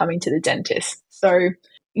start coming to the dentist. So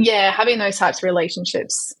yeah, having those types of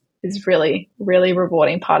relationships is really, really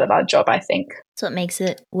rewarding part of our job, I think. That's what makes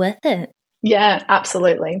it worth it. Yeah,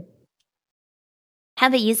 absolutely. How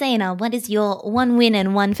about you, Zainab? What is your one win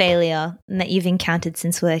and one failure that you've encountered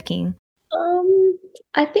since working?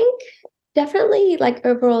 I think definitely like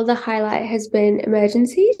overall the highlight has been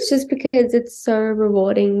emergencies, just because it's so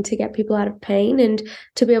rewarding to get people out of pain and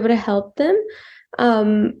to be able to help them.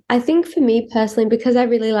 I think for me personally, because I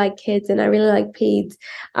really like kids and I really like peds,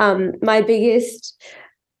 my biggest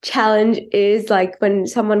challenge is like when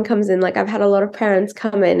someone comes in, like I've had a lot of parents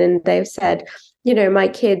come in and they've said, you know, my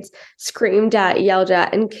kids screamed at, yelled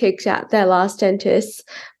at, and kicked at their last dentist,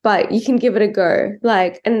 but you can give it a go.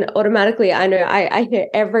 Like, and automatically I know I hear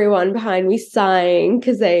everyone behind me sighing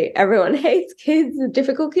because everyone hates kids, the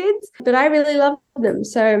difficult kids, but I really love them.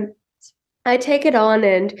 So I take it on,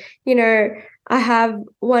 and, you know, I have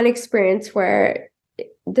one experience where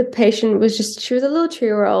the patient she was a little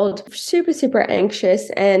 2-year-old, super, super anxious.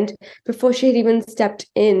 And before she had even stepped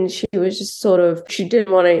in, she was just she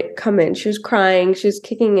didn't want to come in. She was crying, she was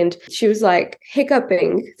kicking, and she was like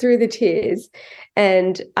hiccuping through the tears.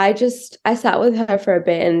 And I sat with her for a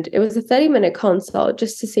bit, and it was a 30-minute consult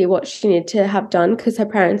just to see what she needed to have done, because her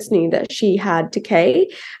parents knew that she had decay,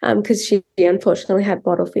 because she unfortunately had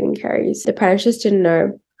bottle feeding caries. The parents just didn't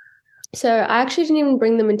know. So I actually didn't even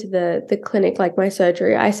bring them into the clinic, like my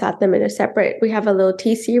surgery. I sat them in we have a little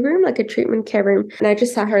TC room, like a treatment care room. And I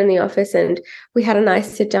just sat her in the office and we had a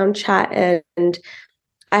nice sit down chat, and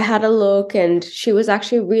I had a look, and she was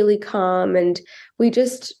actually really calm, and we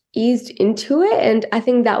just eased into it. And I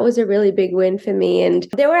think that was a really big win for me. And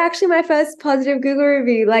they were actually my first positive Google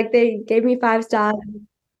review. Like they gave me 5 stars.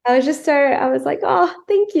 I was like, oh,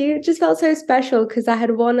 thank you. It just felt so special because I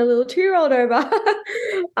had won a little 2-year-old over.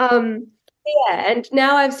 Yeah, and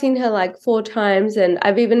now I've seen her like 4 times, and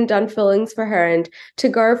I've even done fillings for her. And to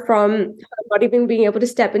go from her not even being able to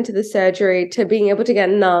step into the surgery to being able to get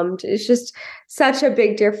numbed, it's just such a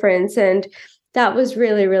big difference. And that was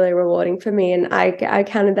really, really rewarding for me. And I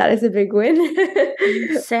counted that as a big win.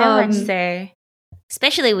 So much so.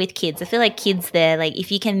 Especially with kids. I feel like kids there, like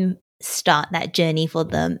if you can start that journey for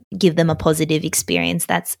them, give them a positive experience,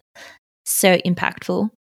 that's so impactful.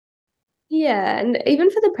 Yeah, and even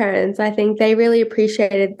for the parents, I think they really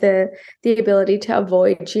appreciated the ability to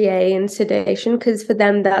avoid GA and sedation, because for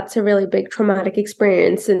them that's a really big traumatic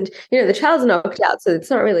experience. And you know, the child's knocked out, so it's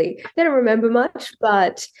not really, they don't remember much,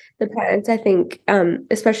 but the parents, I think,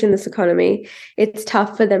 especially in this economy, it's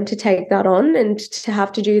tough for them to take that on and to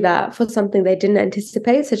have to do that for something they didn't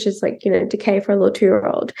anticipate, such as like, you know, decay for a little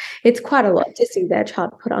 2-year-old. It's quite a lot to see their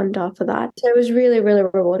child put under for that. So it was really, really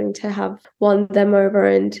rewarding to have won them over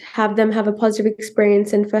and have them have a positive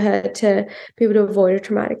experience, and for her to be able to avoid a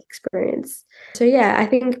traumatic experience. So yeah, I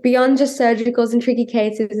think beyond just surgicals and tricky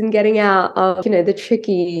cases and getting out of, you know,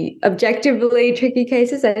 the objectively tricky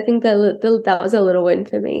cases, I think that was a little win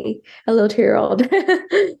for me, a little 2-year-old.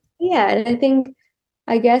 Yeah, and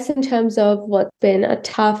I guess in terms of what's been a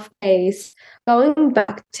tough case, going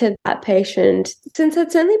back to that patient, since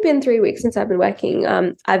it's only been 3 weeks since I've been working,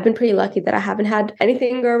 I've been pretty lucky that I haven't had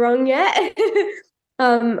anything go wrong yet.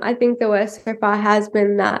 I think the worst so far has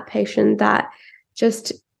been that patient that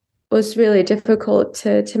just was really difficult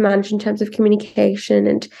to manage in terms of communication,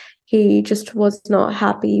 and he just was not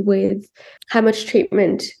happy with how much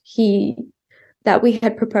treatment that we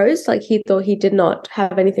had proposed. Like he thought he did not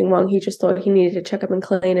have anything wrong. He just thought he needed to check up and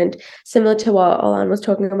clean. And similar to what Olan was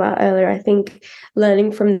talking about earlier, I think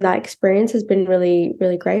learning from that experience has been really,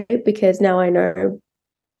 really great, because now I know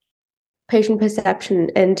patient perception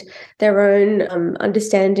and their own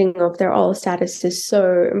understanding of their oral status is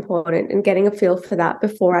so important, and getting a feel for that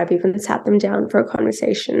before I've even sat them down for a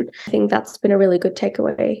conversation. I think that's been a really good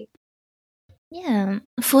takeaway. Yeah,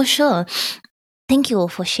 for sure. Thank you all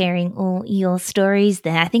for sharing all your stories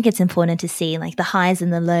there. I think it's important to see like the highs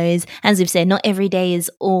and the lows. As we've said, not every day is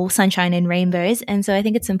all sunshine and rainbows. And so I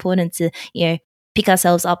think it's important to, pick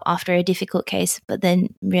ourselves up after a difficult case, but then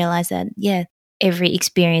realize that, every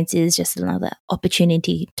experience is just another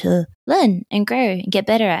opportunity to learn and grow and get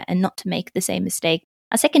better at, and not to make the same mistake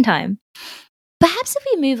a second time. Perhaps if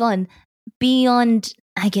we move on beyond,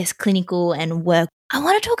 I guess, clinical and work, I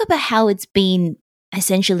want to talk about how it's been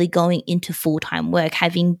essentially going into full-time work,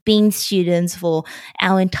 having been students for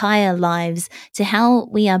our entire lives, to how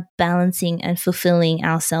we are balancing and fulfilling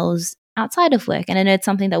ourselves outside of work. And I know it's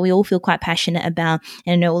something that we all feel quite passionate about,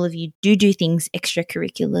 and I know all of you do things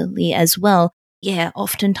extracurricularly as well. Yeah,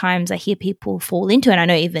 oftentimes I hear people fall into, and I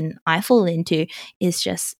know even I fall into, is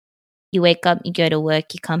just you wake up, you go to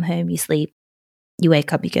work, you come home, you sleep. You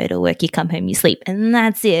wake up, you go to work, you come home, you sleep, and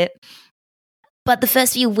that's it. But the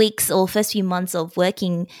first few weeks or first few months of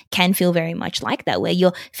working can feel very much like that, where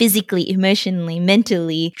you're physically, emotionally,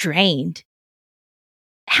 mentally drained.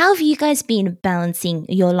 How have you guys been balancing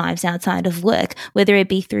your lives outside of work, whether it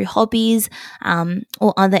be through hobbies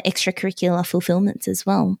or other extracurricular fulfillments as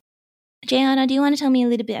well? Jayarna, do you want to tell me a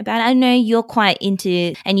little bit about it? I know you're quite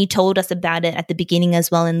into, and you told us about it at the beginning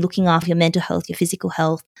as well, and looking after your mental health, your physical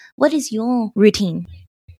health. What is your routine?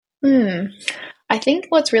 I think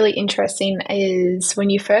what's really interesting is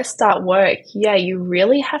when you first start work, you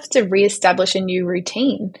really have to reestablish a new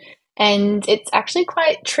routine. And it's actually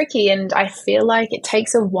quite tricky, and I feel like it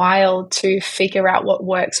takes a while to figure out what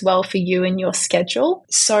works well for you and your schedule.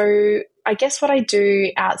 So I guess what I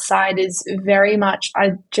do outside is very much,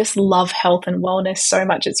 I just love health and wellness so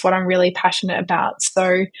much. It's what I'm really passionate about.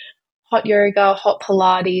 So hot yoga, hot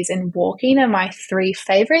Pilates, and walking are my three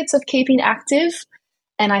favorites of keeping active.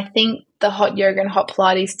 And I think the hot yoga and hot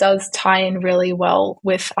Pilates does tie in really well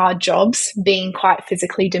with our jobs being quite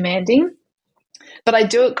physically demanding. But I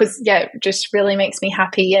do it because, it just really makes me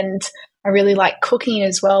happy, and I really like cooking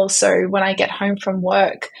as well. So when I get home from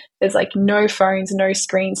work, there's like no phones, no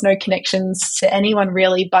screens, no connections to anyone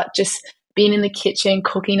really, but just being in the kitchen,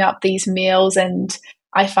 cooking up these meals. And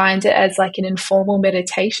I find it as like an informal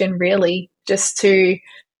meditation, really, just to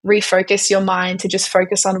refocus your mind, to just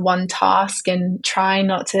focus on one task and try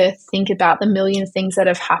not to think about the million things that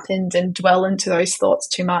have happened and dwell into those thoughts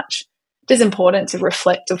too much. It is important to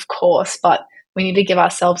reflect, of course, but we need to give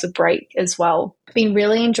ourselves a break as well. I've been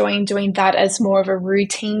really enjoying doing that as more of a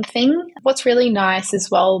routine thing. What's really nice as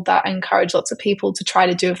well that I encourage lots of people to try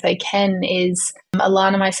to do if they can is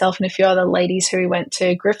Alana, myself, and a few other ladies who we went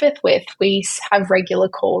to Griffith with, we have regular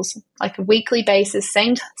calls, like a weekly basis,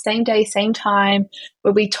 same day, same time,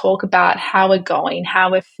 where we talk about how we're going,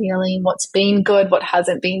 how we're feeling, what's been good, what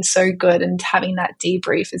hasn't been so good, and having that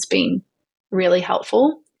debrief has been really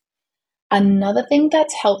helpful. Another thing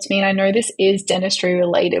that's helped me, and I know this is dentistry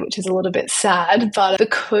related, which is a little bit sad, but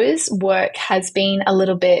because work has been a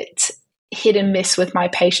little bit hit and miss with my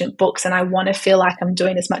patient books and I want to feel like I'm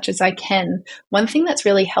doing as much as I can, one thing that's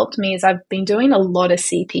really helped me is I've been doing a lot of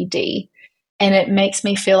CPD, and it makes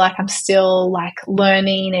me feel like I'm still like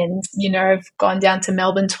learning. And, I've gone down to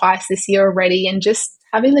Melbourne twice this year already, and just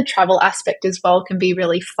having the travel aspect as well can be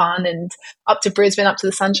really fun, and up to Brisbane, up to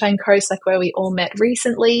the Sunshine Coast, like where we all met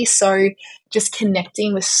recently. So just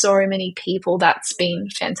connecting with so many people, that's been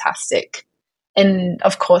fantastic. And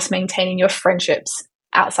of course, maintaining your friendships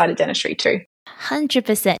outside of dentistry too.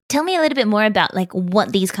 100%. Tell me a little bit more about like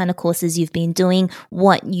what these kind of courses you've been doing,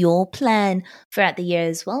 what your plan throughout the year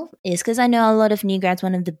as well is, because I know a lot of new grads,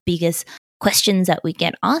 one of the biggest questions that we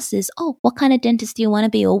get asked is, what kind of dentist do you want to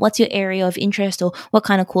be, or what's your area of interest, or what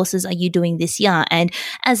kind of courses are you doing this year? And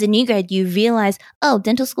as a new grad, you realize,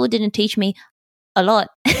 dental school didn't teach me a lot,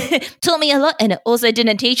 taught me a lot, and it also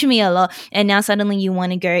didn't teach me a lot. And now suddenly you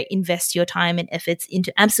want to go invest your time and efforts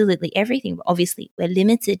into absolutely everything. Obviously, we're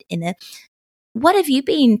limited in it. What have you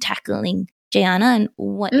been tackling, Jayarna, and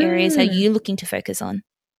what areas are you looking to focus on?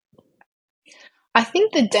 I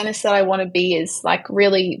think the dentist that I want to be is like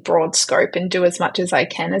really broad scope and do as much as I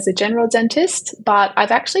can as a general dentist. But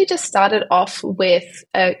I've actually just started off with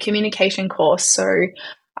a communication course. So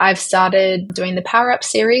I've started doing the Power Up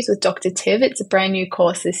series with Dr. Tiv. It's a brand new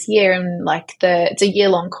course this year, and it's a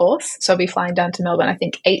year-long course. So I'll be flying down to Melbourne, I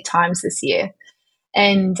think 8 times this year.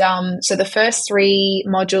 And so the first 3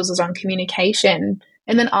 modules was on communication,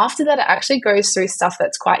 And then after that, it actually goes through stuff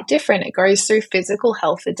that's quite different. It goes through physical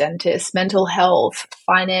health for dentists, mental health,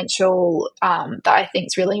 financial, that I think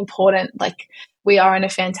is really important. Like, we are in a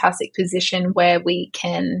fantastic position where we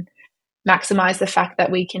can maximize the fact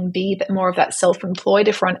that we can be more of that self-employed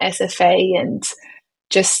if we're on SFA, and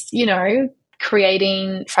just,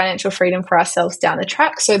 creating financial freedom for ourselves down the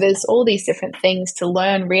track. So there's all these different things to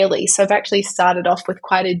learn, really. So I've actually started off with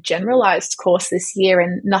quite a generalized course this year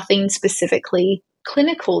and nothing specifically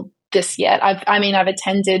clinical this yet. I've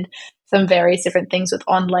attended some various different things with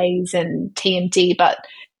onlays and TMD, but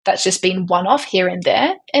that's just been one-off here and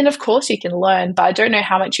there. And of course you can learn, but I don't know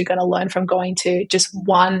how much you're going to learn from going to just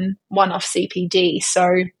one-off CPD. So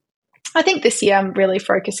I think this year I'm really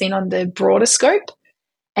focusing on the broader scope.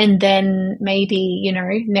 And then maybe,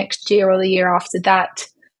 next year or the year after that,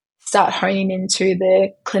 start honing into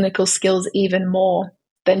the clinical skills even more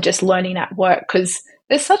than just learning at work, because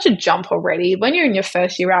there's such a jump already. When you're in your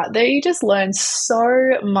first year out there, you just learn so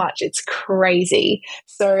much. It's crazy.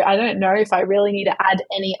 So I don't know if I really need to add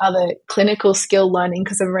any other clinical skill learning,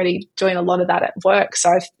 because I'm already doing a lot of that at work. So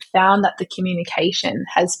I've found that the communication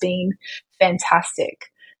has been fantastic,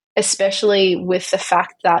 especially with the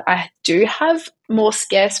fact that I do have more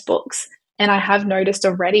scarce books. And I have noticed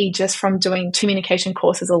already, just from doing communication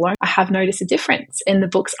courses alone, I have noticed a difference, and the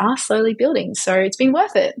books are slowly building. So it's been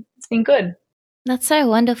worth it. It's been good. That's so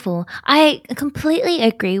wonderful. I completely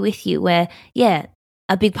agree with you where,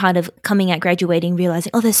 a big part of coming out, graduating,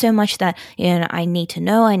 realizing, there's so much that, I need to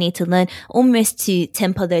know, I need to learn, almost to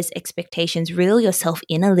temper those expectations, reel yourself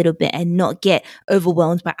in a little bit and not get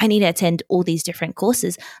overwhelmed by, I need to attend all these different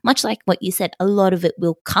courses. Much like what you said, a lot of it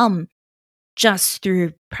will come just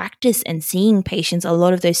through practice and seeing patients. A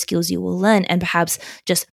lot of those skills you will learn, and perhaps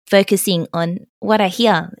just focusing on what I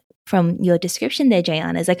hear from your description there,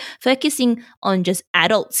 Jayarna, is like focusing on just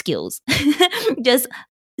adult skills, just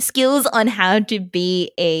skills on how to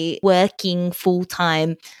be a working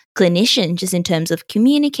full-time clinician, just in terms of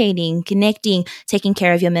communicating, connecting, taking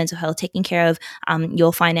care of your mental health, taking care of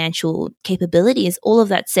your financial capabilities. All of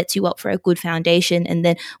that sets you up for a good foundation. And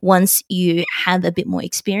then once you have a bit more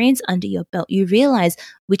experience under your belt, you realize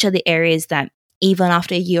which are the areas that even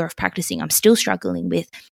after a year of practicing, I'm still struggling with.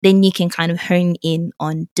 Then you can kind of hone in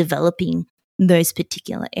on developing those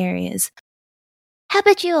particular areas. How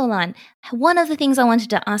about you, Olan? One of the things I wanted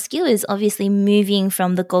to ask you is obviously moving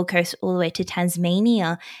from the Gold Coast all the way to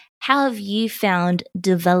Tasmania. How have you found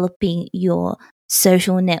developing your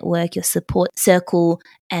social network, your support circle,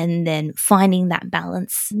 and then finding that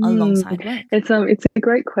balance alongside work? It's a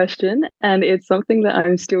great question, and it's something that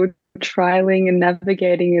I'm still trialing and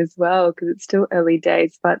navigating as well, because it's still early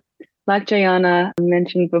days. But like Jayarna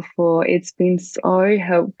mentioned before, it's been so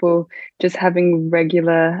helpful just having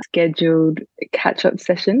regular scheduled catch-up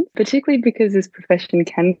sessions, particularly because this profession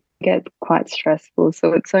can get quite stressful.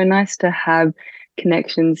 So it's so nice to have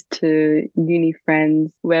connections to uni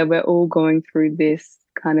friends where we're all going through this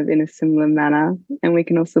kind of in a similar manner, and we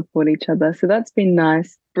can all support each other. So that's been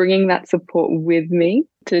nice, bringing that support with me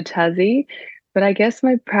to Tassie. But I guess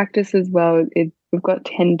my practice as well, we've got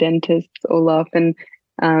 10 dentists all up, and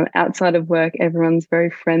outside of work, everyone's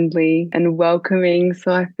very friendly and welcoming.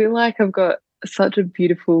 So I feel like I've got such a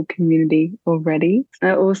beautiful community already.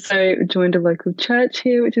 I also joined a local church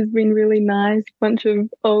here, which has been really nice. Bunch of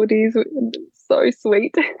oldies, so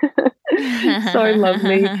sweet, so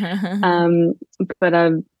lovely.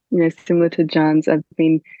 But similar to Jan's, I've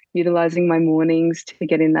been utilizing my mornings to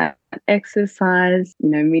get in that exercise,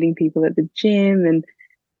 meeting people at the gym. And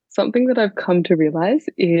something that I've come to realize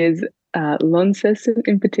is Launceston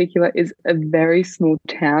in particular is a very small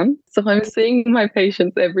town. So I'm seeing my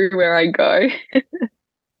patients everywhere I go.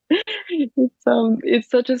 It's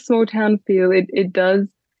such a small town feel. It does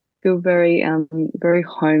feel very very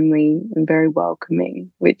homely and very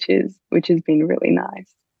welcoming, which has been really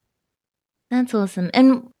nice. That's awesome.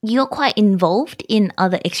 And you're quite involved in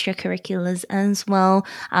other extracurriculars as well.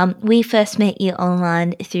 We first met you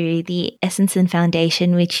online through the Essenson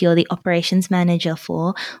Foundation, which you're the operations manager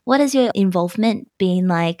for. What has your involvement been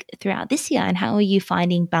like throughout this year, and how are you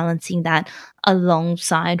finding balancing that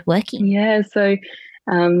alongside working? Yeah, so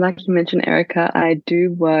like you mentioned, Erica, I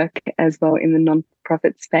do work as well in the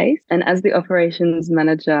non-profit space. And as the operations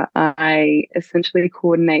manager, I essentially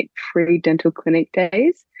coordinate free dental clinic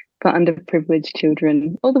days for underprivileged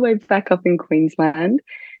children all the way back up in Queensland.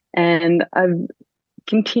 And I've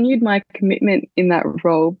continued my commitment in that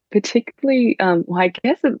role, particularly, I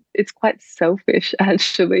guess it's quite selfish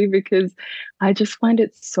actually, because I just find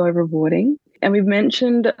it so rewarding. And we've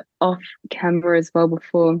mentioned off camera as well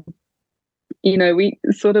before, we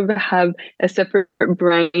sort of have a separate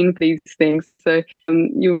brain for these things. So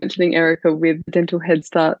you were mentioning, Erica, with Dental Head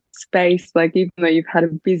Start space, like even though you've had a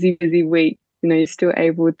busy week, you're still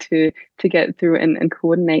able to get through and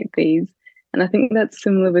coordinate these. And I think that's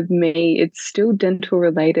similar with me. It's still dental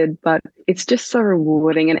related, but it's just so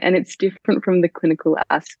rewarding, and it's different from the clinical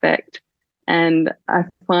aspect. And I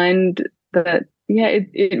find that, yeah,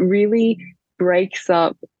 it really breaks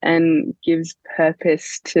up and gives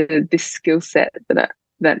purpose to this skill set that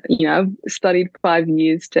I've studied 5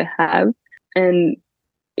 years to have. And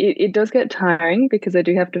it does get tiring because I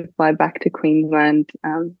do have to fly back to Queensland,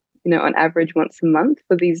 on average once a month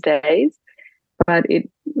for these days. But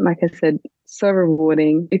like I said, so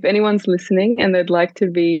rewarding. If anyone's listening and they'd like to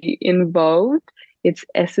be involved, it's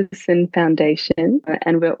SSN Foundation,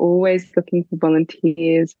 and we're always looking for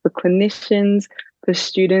volunteers, for clinicians, for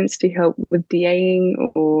students to help with DAing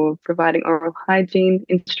or providing oral hygiene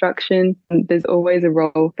instruction. There's always a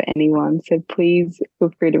role for anyone, so please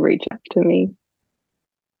feel free to reach out to me.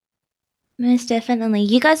 Most definitely.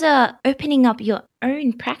 You guys are opening up your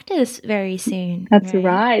own practice very soon. That's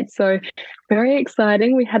right. So very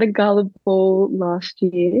exciting. We had a gala ball last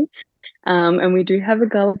year. And we do have a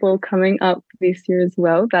gala ball coming up this year as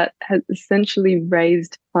well that has essentially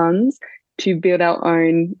raised funds to build our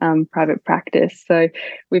own private practice. So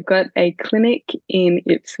we've got a clinic in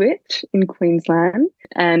Ipswich in Queensland,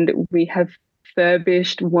 and we have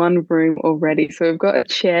furbished one room already. So we've got a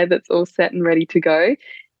chair that's all set and ready to go.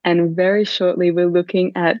 And very shortly, we're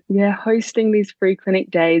looking at hosting these free clinic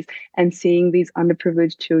days and seeing these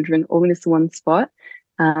underprivileged children all in this one spot.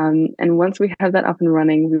 And once we have that up and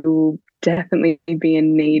running, we will definitely be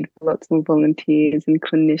in need for lots more volunteers and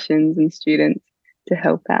clinicians and students to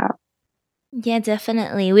help out. Yeah,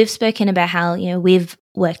 definitely. We've spoken about how, we've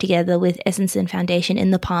worked together with SSN Foundation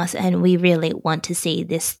in the past, and we really want to see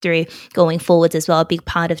this through going forwards as well. A big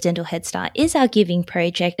part of Dental Head Start is our giving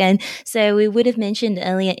project. And so we would have mentioned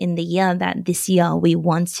earlier in the year that this year we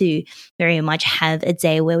want to very much have a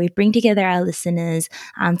day where we bring together our listeners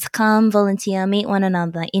to come, volunteer, meet one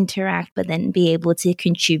another, interact, but then be able to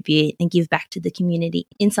contribute and give back to the community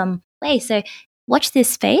in some way. So watch this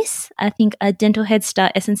space. I think a Dental Head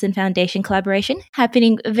Start SSN Foundation collaboration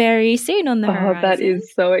happening very soon on the horizon. Oh, that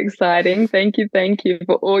is so exciting. Thank you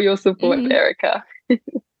for all your support, Erica.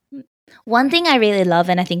 One thing I really love,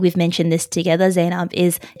 and I think we've mentioned this together, Zainab,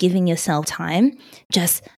 is giving yourself time.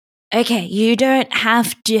 Just, okay, you don't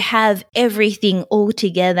have to have everything all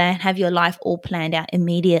together and have your life all planned out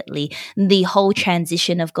immediately. The whole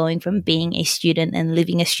transition of going from being a student and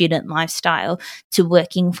living a student lifestyle to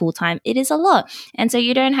working full-time, it is a lot. And so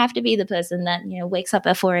you don't have to be the person that, wakes up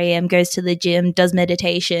at 4 a.m., goes to the gym, does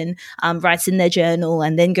meditation, writes in their journal,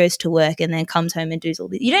 and then goes to work and then comes home and does all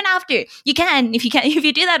this. You don't have to. You can. If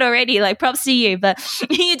you do that already, like, props to you, but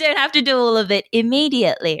you don't have to do all of it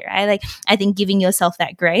immediately, right? Like, I think giving yourself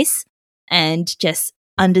that grace and just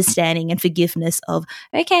understanding and forgiveness of,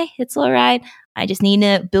 okay, it's all right. I just need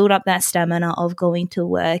to build up that stamina of going to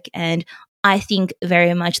work. And I think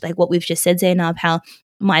very much like what we've just said, Zainab, how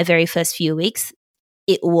my very first few weeks,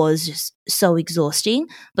 it was just so exhausting.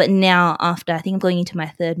 But now after, I think I'm going into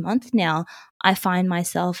my 3rd month now, I find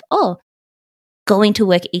myself, going to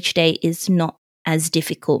work each day is not as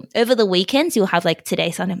difficult. Over the weekends, you'll have like today,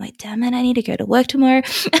 Sunday, I'm like, damn it, I need to go to work tomorrow.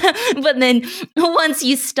 But then once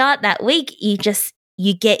you start that week, you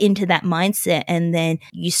get into that mindset, and then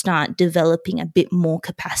you start developing a bit more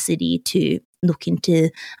capacity to look into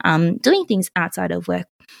doing things outside of work.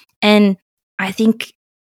 And I think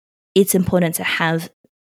it's important to have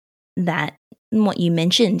that, what you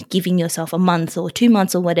mentioned, giving yourself a month or 2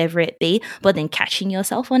 months or whatever it be, but then catching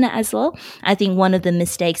yourself on it as well. I think one of the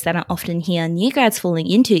mistakes that I often hear new grads falling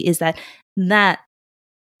into is that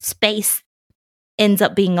space ends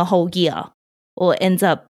up being a whole year, or ends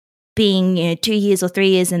up being 2 years or 3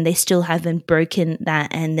 years, and they still haven't broken that.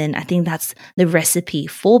 And then I think that's the recipe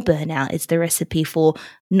for burnout. It's the recipe for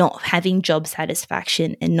not having job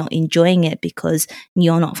satisfaction and not enjoying it because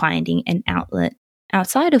you're not finding an outlet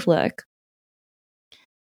outside of work.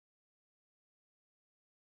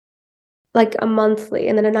 Like a monthly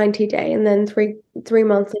and then a 90-day and then three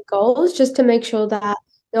monthly goals, just to make sure that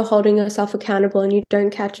you're holding yourself accountable and you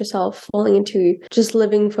don't catch yourself falling into just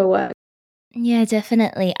living for work. Yeah,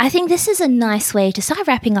 definitely. I think this is a nice way to start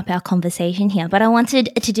wrapping up our conversation here, but I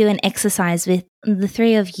wanted to do an exercise with the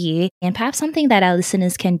three of you, and perhaps something that our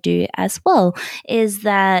listeners can do as well, is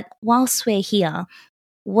that whilst we're here,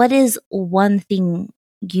 what is one thing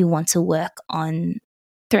you want to work on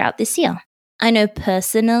throughout this year? I know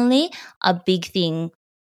personally, a big thing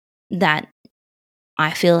that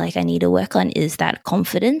I feel like I need to work on is that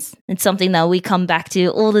confidence. It's something that we come back to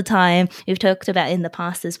all the time. We've talked about in the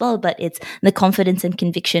past as well, but it's the confidence and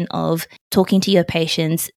conviction of talking to your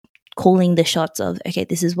patients, calling the shots of, okay,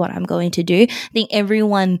 this is what I'm going to do. I think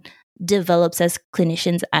everyone develops as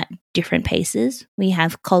clinicians at different paces. We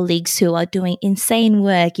have colleagues who are doing insane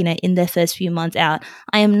work, in their first few months out.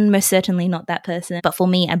 I am most certainly not that person. But for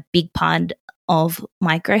me, a big part of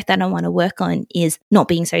my growth that I want to work on is not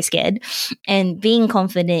being so scared and being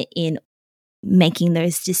confident in making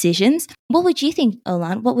those decisions. What would you think,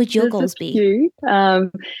 Olan? What would your goals be?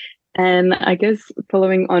 And I guess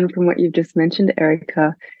following on from what you've just mentioned,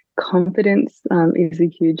 Erica, confidence is a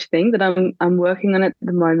huge thing that I'm working on at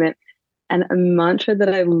the moment. And a mantra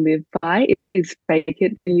that I live by is fake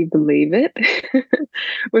it till you believe it,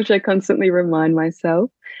 which I constantly remind myself.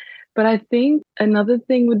 But I think another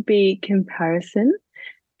thing would be comparison.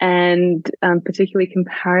 And particularly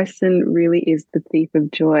comparison really is the thief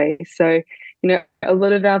of joy. So, a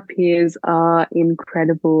lot of our peers are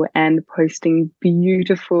incredible and posting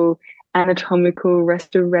beautiful anatomical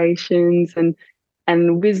restorations and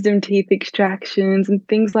wisdom teeth extractions and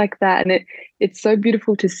things like that. And it's so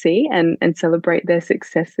beautiful to see and celebrate their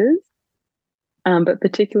successes. But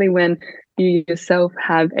particularly when you yourself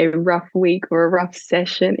have a rough week or a rough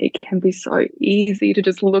session, it can be so easy to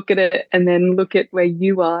just look at it and then look at where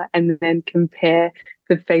you are and then compare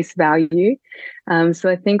the face value. So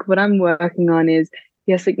I think what I'm working on is,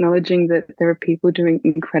 yes, acknowledging that there are people doing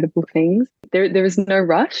incredible things. There is no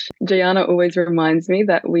rush. Jayarna always reminds me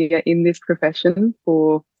that we are in this profession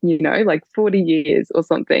for, like 40 years or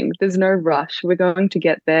something. There's no rush. We're going to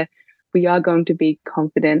get there. We are going to be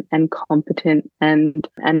confident and competent and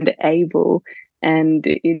able. And,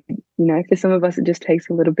 for some of us, it just takes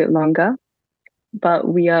a little bit longer. But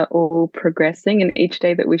we are all progressing. And each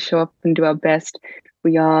day that we show up and do our best,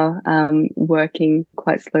 we are working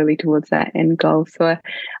quite slowly towards that end goal. So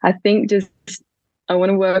I think I want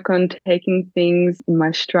to work on taking things in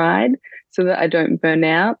my stride so that I don't burn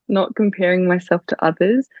out, not comparing myself to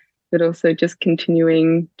others, but also just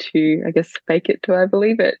continuing to, I guess, fake it till I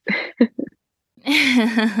believe it.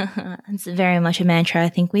 It's very much a mantra I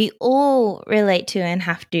think we all relate to and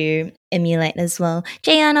have to emulate as well.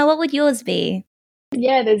 Jayarna, what would yours be?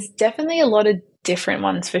 Yeah, there's definitely a lot of different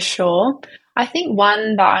ones for sure. I think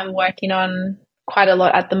one that I'm working on quite a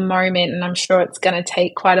lot at the moment, and I'm sure it's going to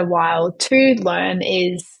take quite a while to learn,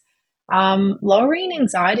 is lowering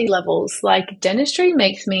anxiety levels. Like, dentistry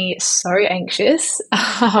makes me so anxious.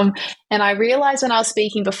 And I realized when I was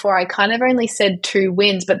speaking before, I kind of only said 2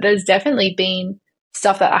 wins, but there's definitely been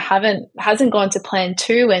stuff that hasn't gone to plan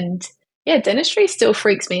too. And yeah, dentistry still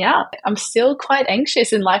freaks me out. I'm still quite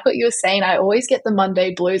anxious. And like what you were saying, I always get the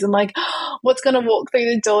Monday blues. I'm like, oh, what's going to walk through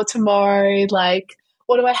the door tomorrow? Like,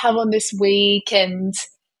 what do I have on this week? And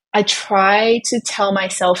I try to tell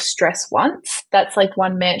myself stress once. That's like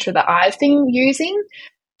one mantra that I've been using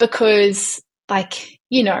because, like,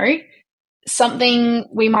 something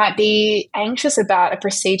we might be anxious about, a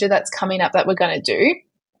procedure that's coming up that we're going to do,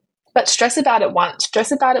 but stress about it once.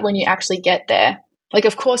 Stress about it when you actually get there. Like,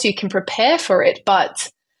 of course, you can prepare for it, but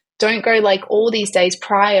don't go like all these days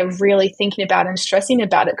prior really thinking about it and stressing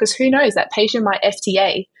about it, because who knows, that patient might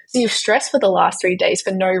FTA. So you've stressed for the last 3 days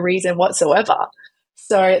for no reason whatsoever.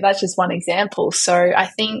 So that's just one example. So I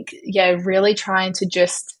think, really trying to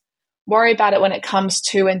just worry about it when it comes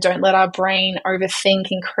to, and don't let our brain overthink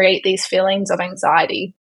and create these feelings of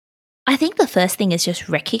anxiety. I think the first thing is just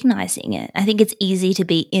recognizing it. I think it's easy to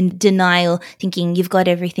be in denial, thinking you've got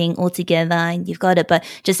everything all together and you've got it, but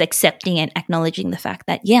just accepting and acknowledging the fact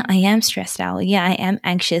that, yeah, I am stressed out. Yeah, I am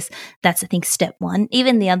anxious. That's, I think, step one.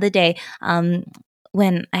 Even the other day,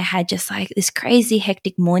 when I had just like this crazy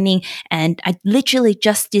hectic morning and I literally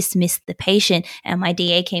just dismissed the patient and my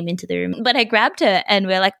DA came into the room, but I grabbed her and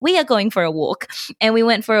we're like, we are going for a walk. And we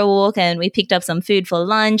went for a walk and we picked up some food for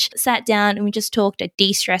lunch, sat down and we just talked. I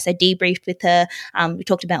de-stressed, I debriefed with her. We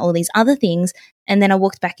talked about all these other things. And then I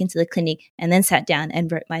walked back into the clinic and then sat down and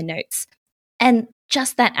wrote my notes. And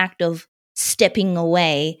just that act of stepping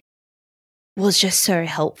away was just so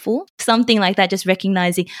helpful. Something like that, just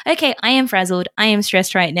recognizing, okay, I am frazzled, I am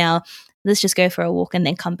stressed right now. Let's just go for a walk and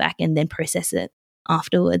then come back and then process it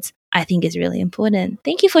afterwards, I think is really important.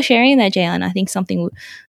 Thank you for sharing that, Jayarna. I think something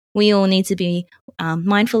we all need to be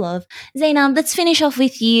mindful of. Zainab, let's finish off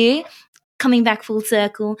with you. Coming back full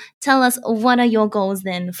circle, tell us, what are your goals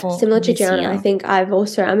then for similar to Jayarna? I think I'm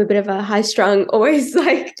a bit of a high strung, always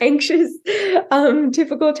like anxious,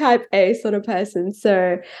 typical type A sort of person.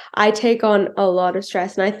 So I take on a lot of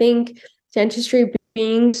stress, and I think dentistry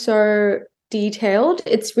being so detailed,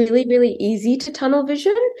 it's really, really easy to tunnel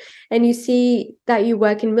vision. And you see that you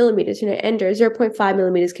work in millimeters, endo 0.5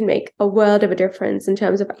 millimeters can make a world of a difference in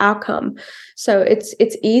terms of outcome. So it's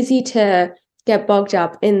easy to get bogged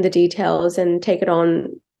up in the details and take it on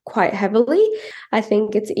quite heavily. I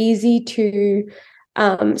think it's easy to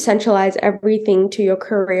centralize everything to your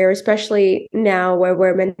career, especially now where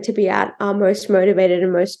we're meant to be at our most motivated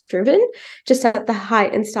and most driven, just at the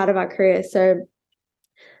height and start of our career. So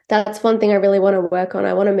that's one thing I really want to work on.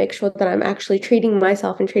 I want to make sure that I'm actually treating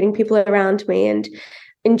myself and treating people around me and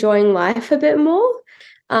enjoying life a bit more.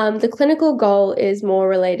 The clinical goal is more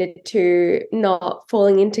related to not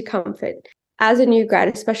falling into comfort. As a new grad,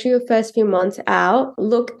 especially your first few months out,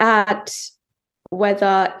 look at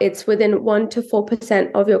whether it's within 1 to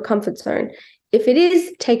 4% of your comfort zone. If it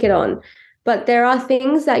is, take it on. But there are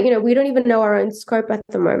things that, we don't even know our own scope at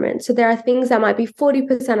the moment. So there are things that might be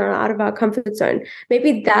 40% out of our comfort zone.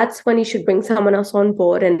 Maybe that's when you should bring someone else on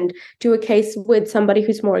board and do a case with somebody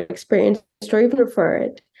who's more experienced or even refer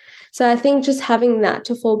it. So I think just having that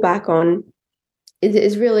to fall back on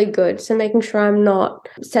is really good. So making sure I'm not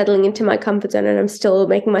settling into my comfort zone and I'm still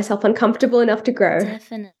making myself uncomfortable enough to grow.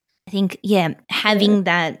 Definitely. I think, having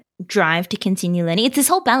that drive to continue learning. It's this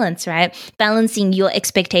whole balance, right? Balancing your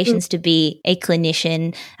expectations to be a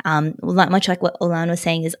clinician, much like what Olan was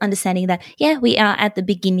saying, is understanding that, we are at the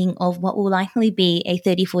beginning of what will likely be a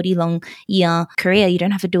 30, 40 long year career. You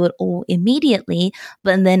don't have to do it all immediately,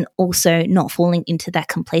 but then also not falling into that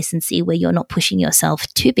complacency where you're not pushing yourself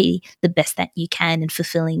to be the best that you can and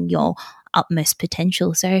fulfilling your utmost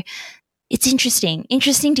potential. So it's interesting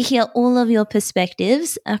to hear all of your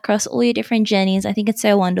perspectives across all your different journeys. I think it's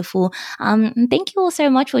so wonderful. And thank you all so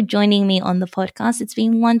much for joining me on the podcast. It's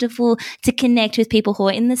been wonderful to connect with people who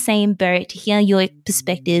are in the same boat, to hear your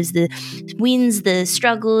perspectives, the wins, the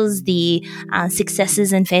struggles, the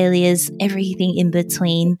successes and failures, everything in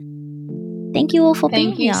between. Thank you all for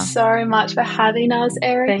being here. Thank you so much for having us,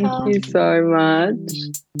 Erica. Thank you so much.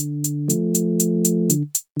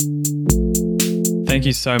 Thank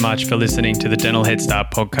you so much for listening to the Dental Head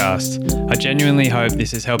Start podcast. I genuinely hope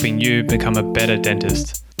this is helping you become a better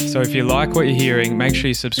dentist. So if you like what you're hearing, make sure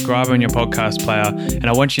you subscribe on your podcast player, and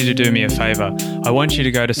I want you to do me a favour. I want you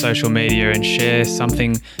to go to social media and share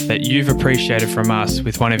something that you've appreciated from us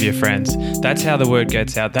with one of your friends. That's how the word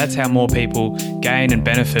gets out. That's how more people gain and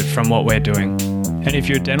benefit from what we're doing. And if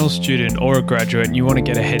you're a dental student or a graduate and you want to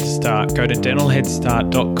get a head start, go to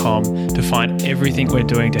dentalheadstart.com to find everything we're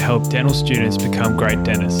doing to help dental students become great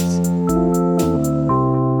dentists.